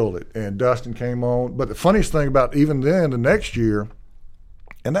 They killed it, and Dustin came on. But the funniest thing about even then, the next year,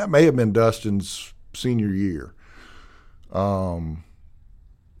 and that may have been Dustin's senior year, all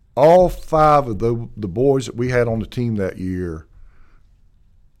 5 of the boys that we had on the team that year,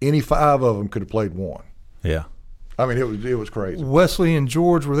 any 5 of them could have played one. Yeah. I mean, it was crazy. Wesley and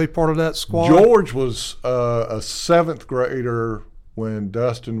George, were they part of that squad? George was a 7th grader when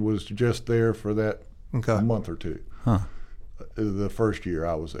Dustin was just there for that month or two. Huh. The first year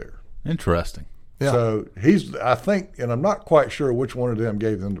I was there. Interesting. Yeah. So I think, and I'm not quite sure which one of them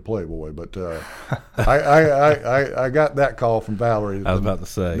gave them the Playboy, but I got that call from Valerie. I was about to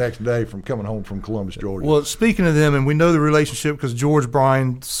say. Next day from coming home from Columbus, Georgia. Well, speaking of them, and we know the relationship because George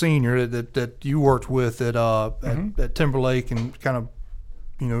Bryan Sr. that you worked with at Timberlake and kind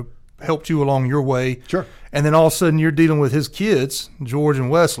of, helped you along your way. Sure. And then all of a sudden you're dealing with his kids, George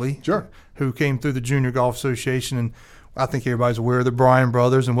and Wesley. Sure. Who came through the Junior Golf Association. And I think everybody's aware of the Bryan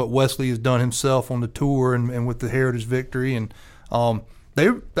brothers and what Wesley has done himself on the tour and with the Heritage Victory. And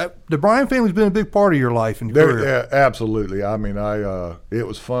the Bryan family's been a big part of your life and your career. Yeah, absolutely. I mean, it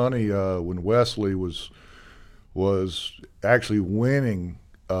was funny when Wesley was actually winning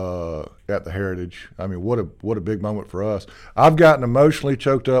at the Heritage. I mean, what a big moment for us. I've gotten emotionally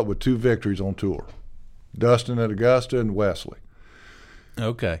choked up with 2 victories on tour, Dustin at Augusta and Wesley.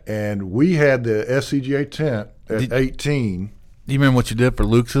 Okay. And we had the SCGA tent at 18. Do you remember what you did for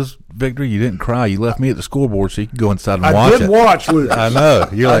Luke's victory? You didn't cry. You left me at the scoreboard so you could go inside and watch it. I did watch Luke. I know.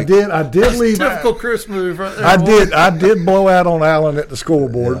 I did leave. Typical Chris move right there. I did blow out on Allen at the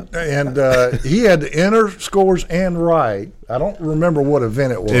scoreboard, and he had the inner scores and right. I don't remember what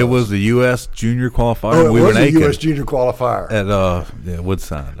event it was. It was the U.S. Junior qualifier. Oh, it we was were the in Aiken U.S. Junior qualifier. At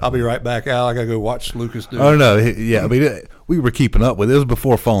Woodside. I'll be right back, Al. I got to go watch Lucas do it. Oh, no. Yeah, I mean, we were keeping up with it. It was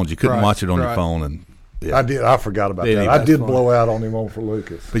before phones. You couldn't watch it on your phone. And yeah. I forgot about that. I did blow out on him for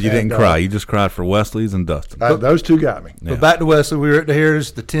Lucas. But you didn't cry. You just cried for Wesley's and Dustin. Those 2 got me. But back to Wesley, we were at the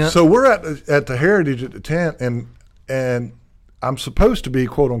Heritage, the tent. So we're at the Heritage at the tent, and I'm supposed to be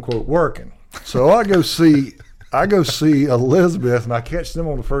quote unquote working. So I go see Elizabeth, and I catch them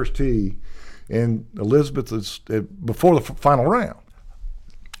on the first tee, and Elizabeth is before the final round,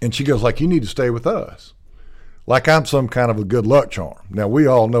 and she goes like, "You need to stay with us." Like I'm some kind of a good luck charm. Now, we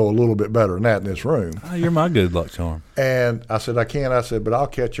all know a little bit better than that in this room. Oh, you're my good luck charm. And I said, I can't. I said, but I'll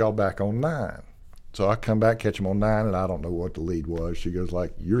catch y'all back on 9. So I come back, catch them on 9, and I don't know what the lead was. She goes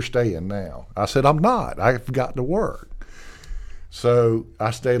like, you're staying now. I said, I'm not. I've got to work. So I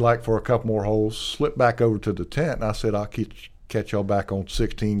stayed like for a couple more holes, slipped back over to the tent, and I said, I'll catch y'all back on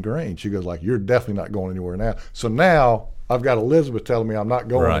 16 green. She goes like, you're definitely not going anywhere now. So now I've got Elizabeth telling me I'm not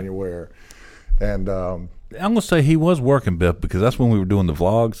going anywhere. And I'm going to say he was working, Biff, because that's when we were doing the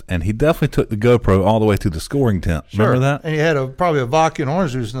vlogs, and he definitely took the GoPro all the way to the scoring tent. Sure. Remember that? And he had probably a vodka and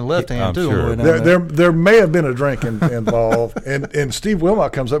orange juice in the left hand, too. Sure. There may have been a drink involved. and Steve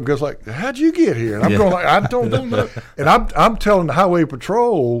Wilmot comes up and goes like, how'd you get here? And I'm going like, I don't know. And I'm telling the Highway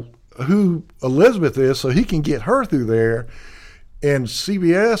Patrol who Elizabeth is so he can get her through there. And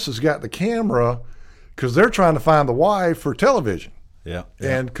CBS has got the camera because they're trying to find the wife for television. Yeah.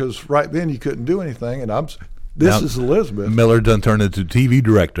 And because right then you couldn't do anything, and This Now, is Elizabeth. Miller done turned into TV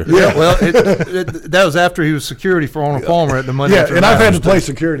director. Yeah, well, that was after he was security for Arnold Palmer at the Monday. Yeah, After and I've had to Masters. play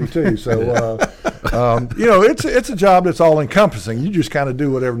security too. So, it's a job that's all encompassing. You just kind of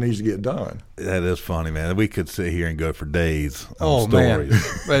do whatever needs to get done. That is funny, man. We could sit here and go for days on Oh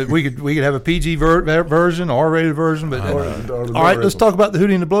stories. man, we could have a PG version, R-rated version, but Or all right. Let's talk about the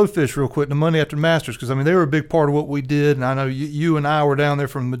Hootie and the Blowfish real quick. The Monday after Masters, because I mean they were a big part of what we did, and I know you and I were down there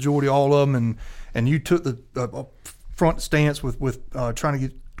from the majority all of them, and you took the front stance with trying to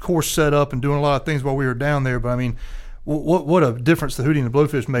get course set up and doing a lot of things while we were down there. But I mean, what a difference the Hootie and the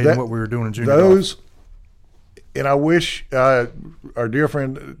Blowfish made in what we were doing in junior golf. And I wish our dear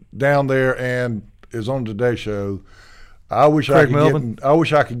friend down there and is on the Today Show. I wish I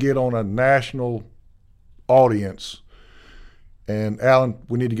could get on a national audience. And Alan,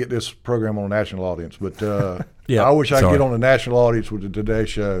 we need to get this program on a national audience. But I wish I could get on a national audience with the Today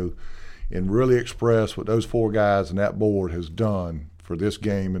Show and really express what those four guys and that board has done for this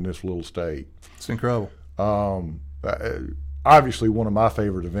game in this little state. It's incredible. Obviously, one of my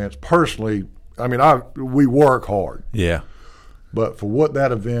favorite events. Personally, I mean, we work hard. Yeah. But for what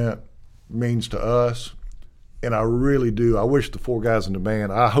that event means to us, and I really do, I wish the four guys in the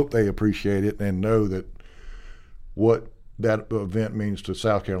band, I hope they appreciate it and know that what that event means to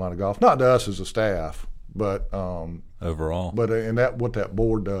South Carolina golf, not to us as a staff, but overall. But what that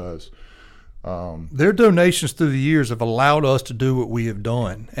board does. Their donations through the years have allowed us to do what we have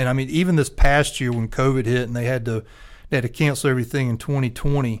done. And I mean, even this past year when COVID hit and they had to cancel everything in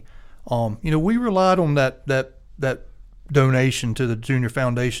 2020, we relied on that donation to the Junior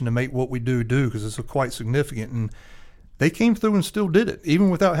Foundation to make what we do because it's quite significant. And they came through and still did it,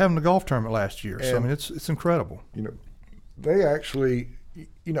 even without having the golf tournament last year. So I mean, it's incredible. They actually,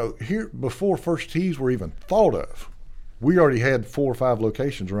 here before First Tees were even thought of, we already had 4 or 5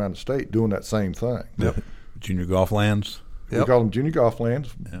 locations around the state doing that same thing. Yep. Junior Golf Lands. We call them Junior Golf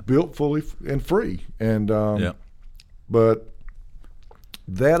Lands, built fully and free. And but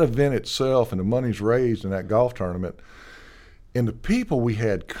that event itself and the monies raised in that golf tournament and the people we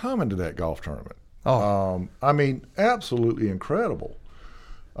had coming to that golf tournament, I mean, absolutely incredible.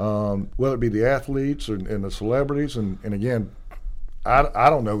 Whether it be the athletes and the celebrities, and again, I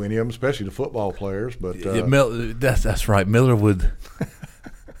don't know any of them, especially the football players. But that's right. Miller would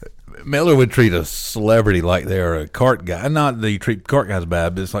treat a celebrity like they're a cart guy. Not that you treat cart guys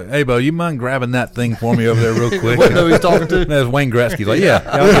bad, but it's like, hey, Bo, you mind grabbing that thing for me over there real quick? What he's talking to? That's Wayne Gretzky's like, yeah,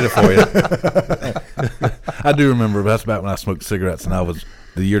 I'll get it for you. I do remember that's about when I smoked cigarettes, and I was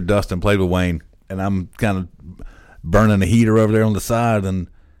the year Dustin played with Wayne, and I'm kind of burning a heater over there on the side, and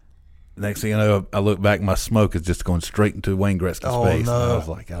next thing you know, I look back, my smoke is just going straight into Wayne Gretzky's face. No. And I was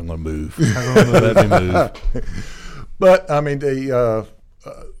like, I'm going to move. Let me move. But, I mean, that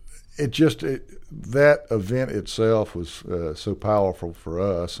event itself was so powerful for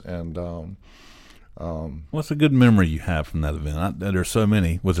us. And what's a good memory you have from that event? There's so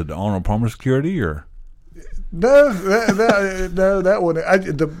many. Was it the Arnold Palmer Security or? No, that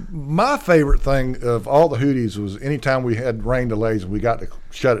wasn't. My favorite thing of all the Hooties was anytime we had rain delays and we got to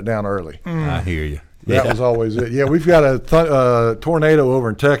shut it down early. I hear you. That was always it. Yeah, we've got a tornado over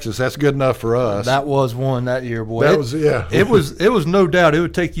in Texas. That's good enough for us. That was one that year, boy. It was no doubt. It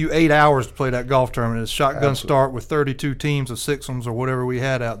would take you 8 hours to play that golf tournament. It's shotgun start with 32 teams of sixums or whatever we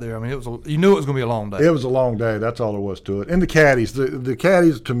had out there. I mean, you knew it was going to be a long day. It was a long day. That's all there was to it. And the caddies. The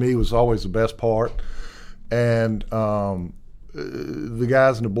caddies to me was always the best part. And the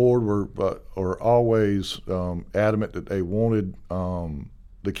guys on the board were always adamant that they wanted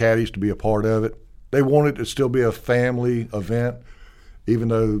the caddies to be a part of it. They wanted it to still be a family event, even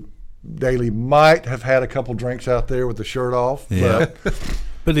though Daly might have had a couple drinks out there with the shirt off. Yeah.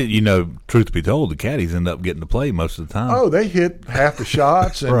 But truth be told, the caddies end up getting to play most of the time. Oh, they hit half the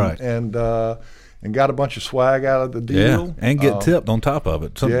shots and right. and got a bunch of swag out of the deal. Yeah, and get tipped on top of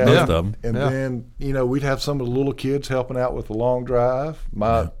it. Most of them. And then, we'd have some of the little kids helping out with the long drive.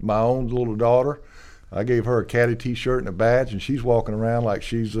 My own little daughter, I gave her a caddy T-shirt and a badge, and she's walking around like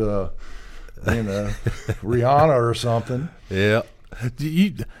she's Rihanna or something. Yeah.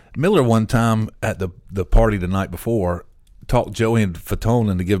 Miller one time at the party the night before talked Joey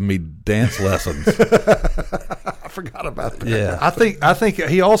Fatone into giving me dance lessons. I forgot about that. Yeah. I think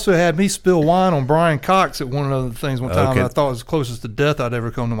he also had me spill wine on Brian Cox at one of the things one time. Okay. I thought it was the closest to death I'd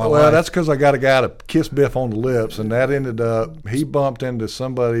ever come to my life. Well, that's because I got a guy to kiss Biff on the lips, and that ended up he bumped into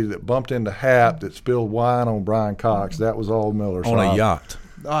somebody that bumped into Hap that spilled wine on Brian Cox. That was all Miller's On a yacht.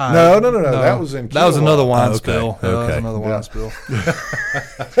 No. That was in That was another wine Okay, spill. That was okay. another wine spill.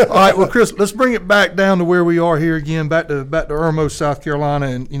 All right, well, Chris, let's bring it back down to where we are here again, back to Irmo, South Carolina,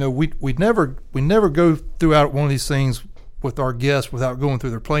 and we never go throughout one of these things with our guests without going through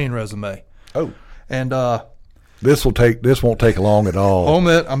their playing resume. Oh, And this won't take long at all. hold a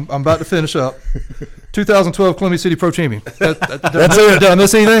minute, I'm about to finish up. 2012 Columbia City Pro Champion. That's it. Did I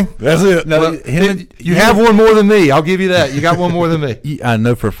miss anything? That's it. Well, you have one more than me. I'll give you that. You got one more than me. I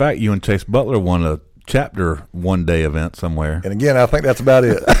know for a fact you and Chase Butler won a chapter one-day event somewhere. And again, I think that's about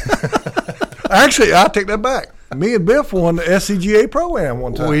it. Actually, I take that back. Me and Biff won the SCGA Pro-Am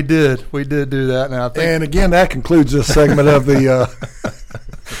one time. We did do that. Now I think And again, that concludes this segment of the.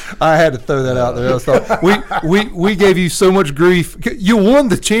 I had to throw that out there. I thought we gave you so much grief. You won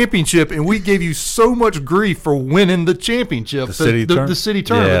the championship, and we gave you so much grief for winning the championship. The city the city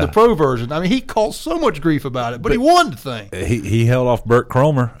tournament, Yeah. the pro version. I mean, he caught so much grief about it, but he won the thing. He held off Burt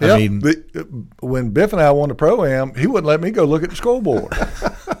Cromer. Yep. I mean, When Biff and I won the Pro-Am, he wouldn't let me go look at the scoreboard.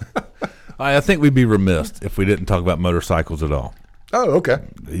 I think we'd be remiss if we didn't talk about motorcycles at all. Oh, okay.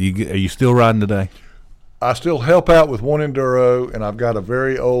 Are you still riding today? I still help out with one enduro, and I've got a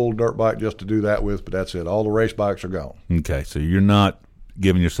very old dirt bike just to do that with, but that's it. All the race bikes are gone. Okay, so you're not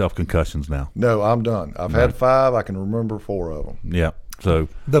giving yourself concussions now. No, I'm done. I've had 5. I can remember 4 of them. Yeah. So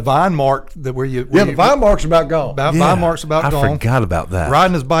The Vine Mark that The Vine Mark's about gone. Vine Mark's about I gone. forgot about that.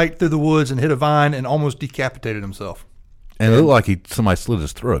 Riding his bike through the woods and hit a vine and almost decapitated himself. And it looked like somebody slit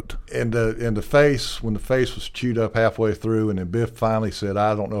his throat. And the face, when the face was chewed up halfway through, and then Biff finally said,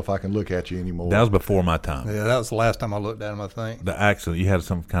 "I don't know if I can look at you anymore." That was before my time. Yeah, that was the last time I looked at him. I think The accident, you had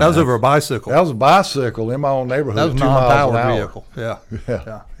some kind that of was over a bicycle. That was a bicycle in my own neighborhood. That was a 2 miles an non-powered hour. vehicle. Yeah.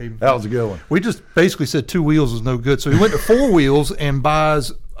 Yeah. He- That was a good one. We just basically said 2 wheels was no good, so he went to 4 wheels and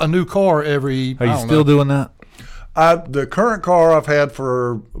buys a new car every. Are you still doing that? The current car I've had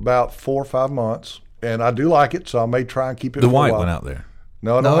for about 4 or 5 months, and I do like it, so I may try and keep it. The for a white while. one out there.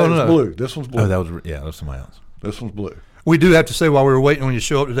 No, No. it's blue. This one's blue. Oh, that was somebody else. This one's blue. We do have to say while we were waiting on you to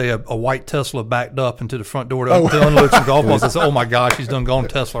show up today, a white Tesla backed up into the front door to unload some golf balls. I said, "Oh my gosh, he's done gone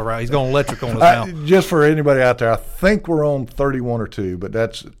Tesla right. He's gone electric on us now." Just for anybody out there, I think we're on 31 or 2, but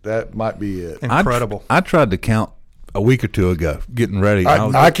that might be it. Incredible. I tried to count a week or two ago, getting ready.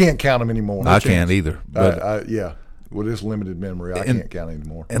 I can't count them anymore. I can't either. But, Yeah. With this limited memory, I can't count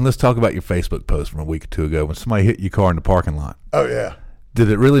anymore. and let's talk about your Facebook post from a week or two ago when somebody hit your car in the parking lot. Oh, yeah. Did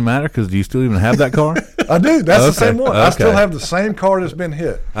it really matter? Because do you still even have that car? I do. That's the Okay, same one. I still okay. have the same car that's been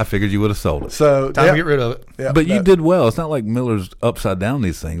hit. I figured you would have sold it. So Time to get rid of it. Yeah, But you did well. It's not like Miller's upside down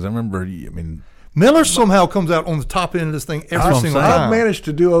these things. I remember, Miller somehow comes out on the top end of this thing every what I'm single saying. I've time. managed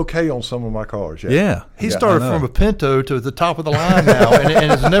to do okay on some of my cars. yeah. He Yeah, started I know. from a Pinto to the top of the line now, and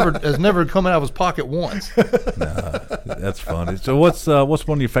has never come out of his pocket once. That's funny. So what's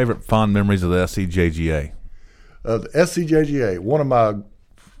one of your favorite fond memories of the SCJGA? The SCJGA, one of my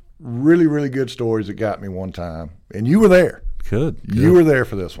really, really good stories that got me one time, and you were there. Good. You were there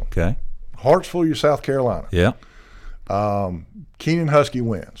for this one. Okay. Hartsville, South Carolina. Yeah. Keenan Husky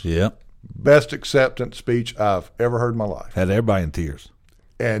wins. Yeah. Best acceptance speech I've ever heard in my life, Had everybody in tears.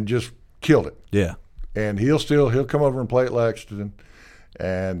 and just killed it. Yeah. And he'll come over and play at Lexington,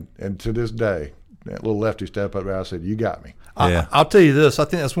 and to this day, that little lefty step up there, I said, "You got me." Yeah. I'll tell you this. I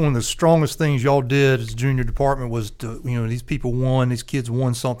think that's one of the strongest things y'all did as a junior department was these people won, these kids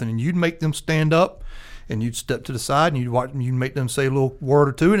won something, and you'd make them stand up, and you'd step to the side, and you'd make them say a little word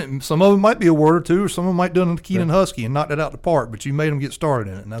or two, and some of them might be a word or two, or some of them might do it on Keenan Husky and knock that out the park, but you made them get started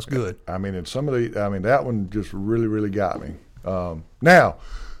in it, and that's good. I mean, and that one just really, really got me. Now,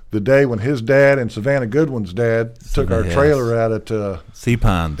 the day when his dad and Savannah Goodwin's dad took our Yes. trailer out at Sea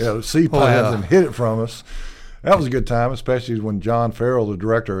Pines. the Sea Pines yeah. and hid it from us. That was a good time, especially when John Farrell, the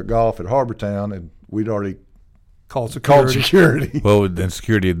director at golf at Harbortown, and we'd already Called called security. security. Well, then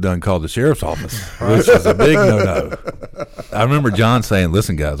security had done called the sheriff's office, which is a big no-no. I remember John saying,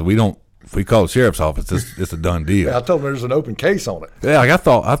 "Listen, guys, if we call the sheriff's office, it's a done deal." I told him there's an open case on it. Yeah, like I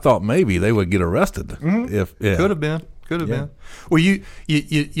thought maybe they would get arrested if Could have been. Well, you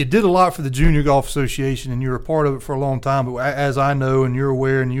did a lot for the Junior Golf Association, and you were a part of it for a long time. But as I know, and you're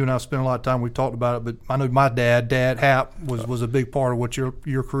aware, and you and I spent a lot of time, we talked about it. But I know my Dad Hap, was a big part of what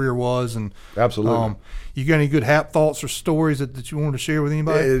your career was. And Absolutely. You got any good Hap thoughts or stories that you wanted to share with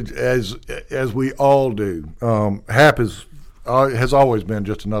anybody? As we all do, Hap has always been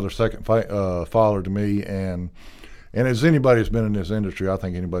just another second father to me, and as anybody that's been in this industry, I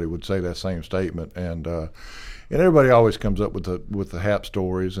think anybody would say that same statement. And everybody always comes up with the Hap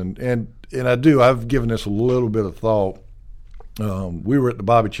stories, and I do. I've given this a little bit of thought. We were at the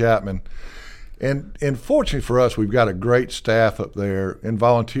Bobby Chapman, And fortunately for us, we've got a great staff up there and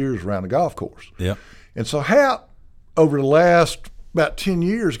volunteers around the golf course. Yeah. And so Hap, over the last about 10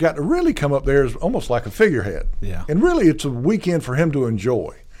 years, got to really come up there as almost like a figurehead. Yeah. And really, it's a weekend for him to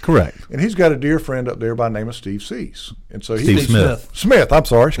enjoy. Correct. And he's got a dear friend up there by the name of Steve Cease. And so Steve Smith. Smith, I'm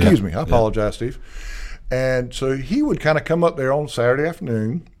sorry. Excuse me. I apologize, Steve. And so he would kind of come up there on Saturday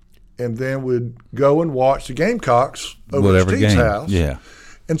afternoon and then would go and watch the Gamecocks over at Steve's house. Yeah.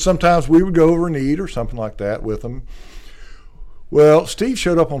 And sometimes we would go over and eat or something like that with him. Well, Steve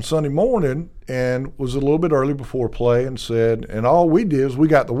showed up on Sunday morning and was a little bit early before play and said, and all we did is we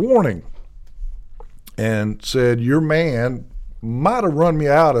got the warning and said, your man might have run me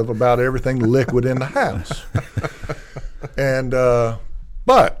out of about everything liquid in the house. And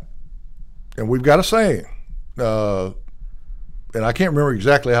we've got a saying, and I can't remember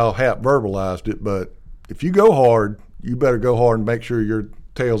exactly how Hap verbalized it, but if you go hard, you better go hard and make sure your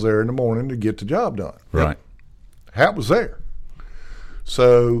tail's there in the morning to get the job done. Right. Hap was there.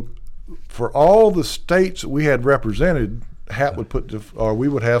 So for all the states that we had represented, Hap would we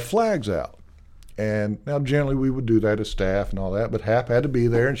would have flags out. And now generally we would do that as staff and all that, but Hap had to be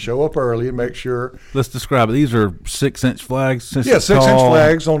there and show up early and make sure. Let's describe it. These are 6-inch flags. 6-inch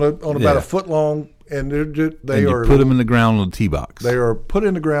flags on about a foot long, and they are put them in the ground on the tee box. They are put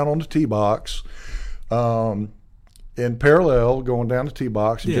in the ground on the tee box, in parallel going down the tee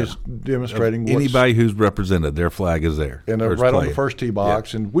box and just demonstrating. Anybody who's represented, their flag is there, and they're right on the first tee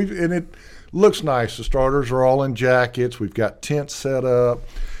box, and it looks nice. The starters are all in jackets. We've got tents set up.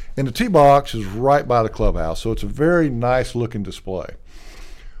 And the tee box is right by the clubhouse, so it's a very nice-looking display.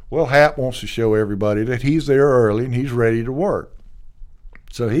 Well, Hap wants to show everybody that he's there early and he's ready to work.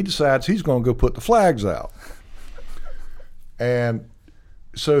 So he decides he's going to go put the flags out. And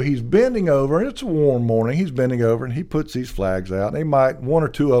so he's bending over, and it's a warm morning. He's bending over, and he puts these flags out. And one or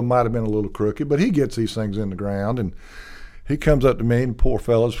two of them might have been a little crooked, but he gets these things in the ground, and he comes up to me, and poor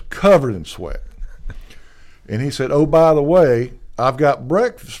fellow's covered in sweat. And he said, oh, by the way, I've got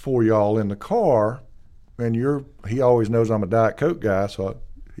breakfast for y'all in the car, and he always knows I'm a Diet Coke guy, so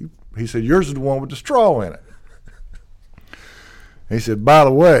he said, yours is the one with the straw in it. He said, by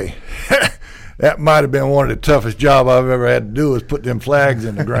the way, that might have been one of the toughest jobs I've ever had to do, is put them flags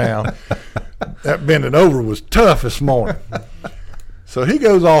in the ground. That bending over was tough this morning. So he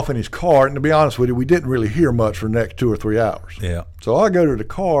goes off in his car, and to be honest with you, we didn't really hear much for the next 2 or 3 hours. Yeah. So I go to the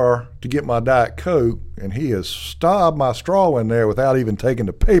car to get my Diet Coke, and he has stobbed my straw in there without even taking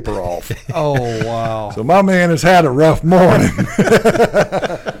the paper off. Oh, wow. So my man has had a rough morning.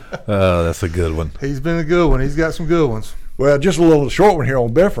 Oh, that's a good one. He's been a good one. He's got some good ones. Well, just a little short one here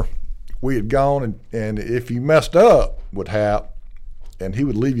on Biffer. We had gone, and if you messed up with Hap, and he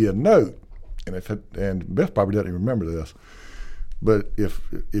would leave you a note, and Biff probably doesn't even remember this, but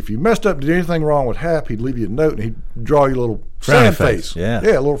if you messed up, did anything wrong with Hap, he'd leave you a note, and he'd draw you a little sad face. Yeah,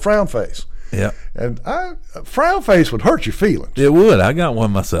 a little frown face. Yeah. And frown face would hurt your feelings. It would. I got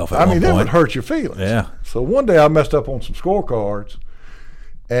one myself at one point. That would hurt your feelings. Yeah. So one day I messed up on some scorecards,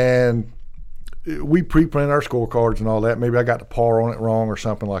 and we pre-print our scorecards and all that. Maybe I got the par on it wrong or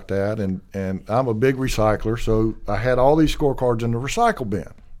something like that. And I'm a big recycler, so I had all these scorecards in the recycle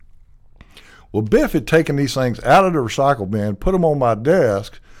bin. Well, Biff had taken these things out of the recycle bin, put them on my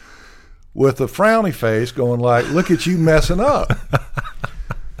desk with a frowny face going like, look at you messing up.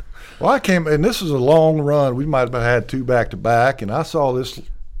 Well, I came, and this is a long run. We might have had 2 back-to-back, and I saw this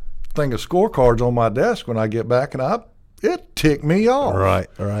thing of scorecards on my desk when I get back, and it ticked me off.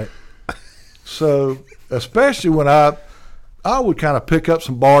 Right. So, especially when I would kind of pick up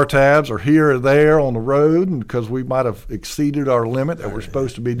some bar tabs or here or there on the road, and because we might have exceeded our limit that we're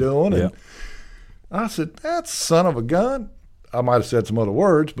supposed to be doing. And I said, that son of a gun. I might have said some other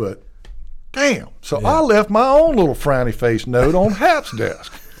words, but damn. So I left my own little frowny face note on Hap's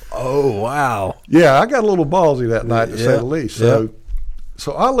desk. Oh, wow. Yeah, I got a little ballsy that night, to say the least. So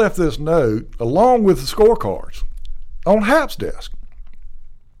I left this note along with the scorecards on Hap's desk.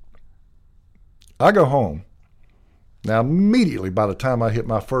 I go home. Now, immediately by the time I hit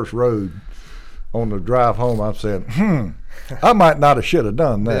my first road on the drive home, I said, I might not have should have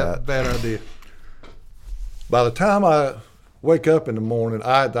done that. Yeah, bad idea. By the time I wake up in the morning,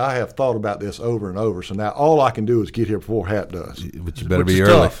 I have thought about this over and over. So now all I can do is get here before Hap does. But you better be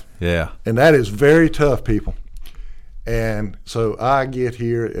early. Tough. Yeah. And that is very tough, people. And so I get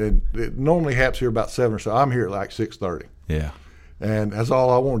here, and it normally Hap's here about 7 or so. I'm here at like 6:30. Yeah. And that's all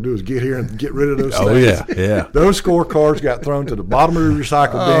I want to do is get here and get rid of those things. Oh, yeah. Those scorecards got thrown to the bottom of the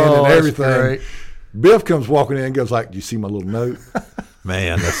recycle bin and everything. Great. Biff comes walking in and goes like, do you see my little note?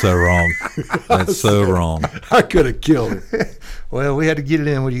 Man, that's so wrong. That's so wrong. I could have killed him. Well, we had to get it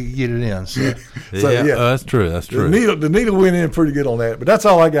in when you could get it in. So. So, yeah, yeah. that's true. That's true. The needle went in pretty good on that, but that's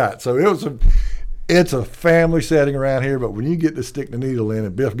all I got. So it's a family setting around here, but when you get to stick the needle in,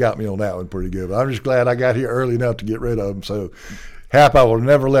 and Biff got me on that one pretty good. But I'm just glad I got here early enough to get rid of them. So, Hap, I will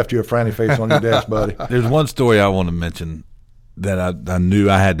never left you a frowny face on your desk, buddy. There's one story I want to mention that I knew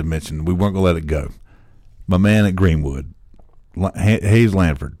I had to mention. We weren't going to let it go. My man at Greenwood, Hayes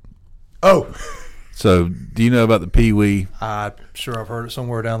Lanford. Oh, So, do you know about the Pee Wee? I'm sure I've heard it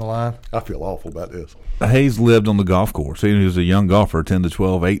somewhere down the line. I feel awful about this. Hayes lived on the golf course. He was a young golfer, 10 to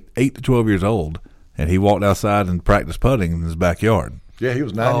 12, 8 to 12 years old, and he walked outside and practiced putting in his backyard. Yeah, he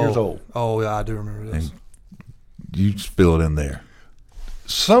was 9 years old. Oh, yeah, I do remember this. And you just fill it in there.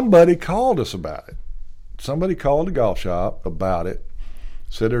 Somebody called us about it. Somebody called the golf shop about it.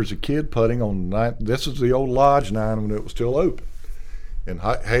 Said there's a kid putting on the 9th. This is the old Lodge 9 when it was still open. And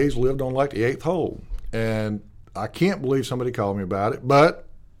Hayes lived on like the 8th hole. And I can't believe somebody called me about it. But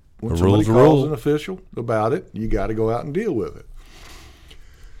when somebody calls an official about it, you got to go out and deal with it.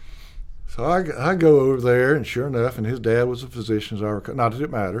 So I go over there, and sure enough, and his dad was a physician. Not that it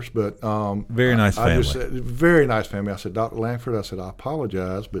matters, but Very nice family. I just said, very nice family. I said, Dr. Lanford, I said, I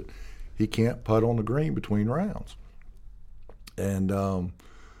apologize, but he can't putt on the green between rounds. And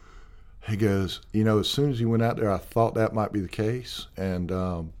he goes, as soon as he went out there, I thought that might be the case,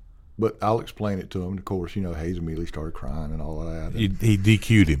 and but I'll explain it to him. And of course, Hayes immediately started crying and all of that. He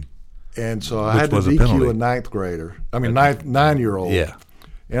DQ'd him. And so I had to DQ a 9th grader. I mean, 9-year-old. Yeah.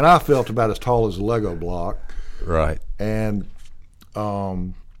 And I felt about as tall as a Lego block. Right. And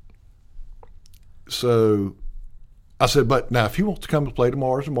so I said, but now if he wants to come to play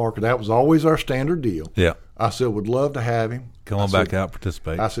tomorrow as a marker, that was always our standard deal. Yeah. I said, would love to have him. Come on back out,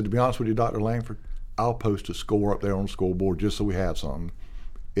 participate. I said, to be honest with you, Dr. Langford, I'll post a score up there on the scoreboard just so we have something.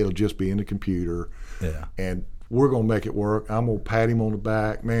 It'll just be in the computer. Yeah. And we're going to make it work. I'm going to pat him on the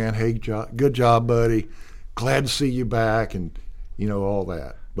back. Man, hey, good job, buddy. Glad to see you back, and, all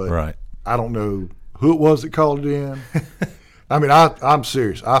that. But right. I don't know who it was that called it in. I mean, I'm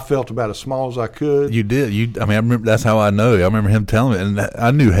serious. I felt about as small as I could. You did. I remember that's how I know. I remember him telling me, and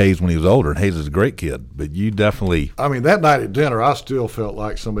I knew Hayes when he was older, and Hayes is a great kid, but you definitely. I mean, that night at dinner, I still felt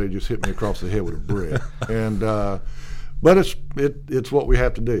like somebody just hit me across the head with a brick. And but it's what we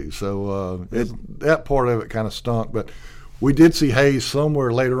have to do. So that part of it kind of stunk. But we did see Hayes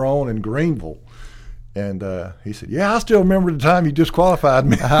somewhere later on in Greenville. And he said, yeah, I still remember the time you disqualified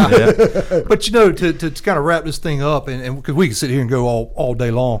me. But, to kind of wrap this thing up, and because we can sit here and go all day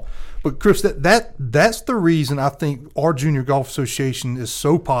long. But, Chris, that's the reason I think our Junior Golf Association is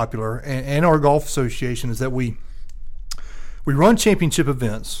so popular, and our golf association, is that we run championship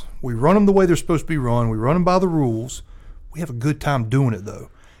events. We run them the way they're supposed to be run. We run them by the rules. We have a good time doing it,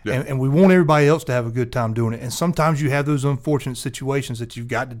 though. Yeah. And we want everybody else to have a good time doing it. And sometimes you have those unfortunate situations that you've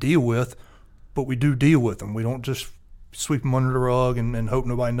got to deal with, but we do deal with them. We don't just sweep them under the rug and hope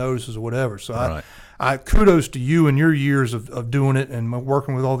nobody notices or whatever. So right. I kudos to you and your years of doing it and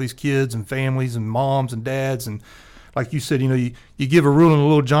working with all these kids and families and moms and dads. And like you said, you give a ruling to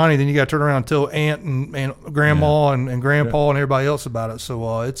little Johnny, then you got to turn around and tell aunt and grandma and grandpa and everybody else about it.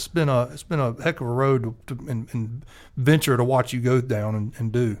 So it's been a heck of a road and venture to watch you go down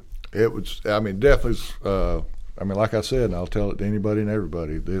and do. It was, definitely. Like I said, and I'll tell it to anybody and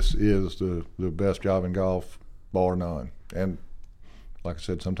everybody, this is the best job in golf, bar none. And like I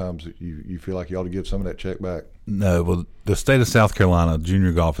said, sometimes you feel like you ought to give some of that check back. No, well, the state of South Carolina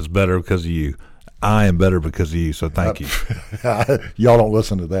junior golf is better because of you. I am better because of you, so thank you. Y'all don't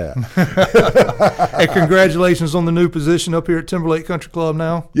listen to that. And congratulations on the new position up here at Timberlake Country Club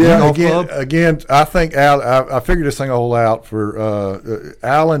now. Yeah, again, I think I figured this thing all out for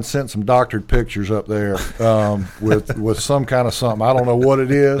Alan sent some doctored pictures up there with some kind of something. I don't know what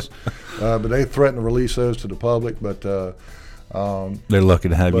it is, but they threatened to release those to the public. But they're lucky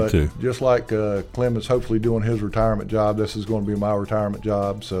to have you too. Just like Clem is hopefully doing his retirement job, this is going to be my retirement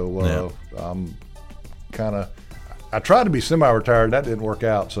job. So I'm I tried to be semi-retired. That didn't work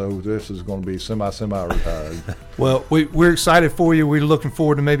out, so this is going to be semi-retired. Well, we're excited for you. We're looking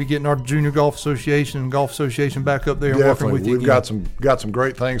forward to maybe getting our Junior Golf Association and Golf Association back up there and working with you. We've got some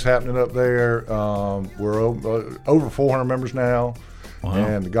great things happening up there. We're over 400 members now,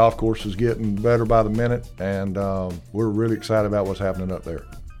 and the golf course is getting better by the minute, and we're really excited about what's happening up there.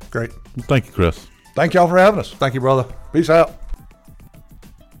 Great. Thank you, Chris. Thank y'all for having us. Thank you, brother. Peace out.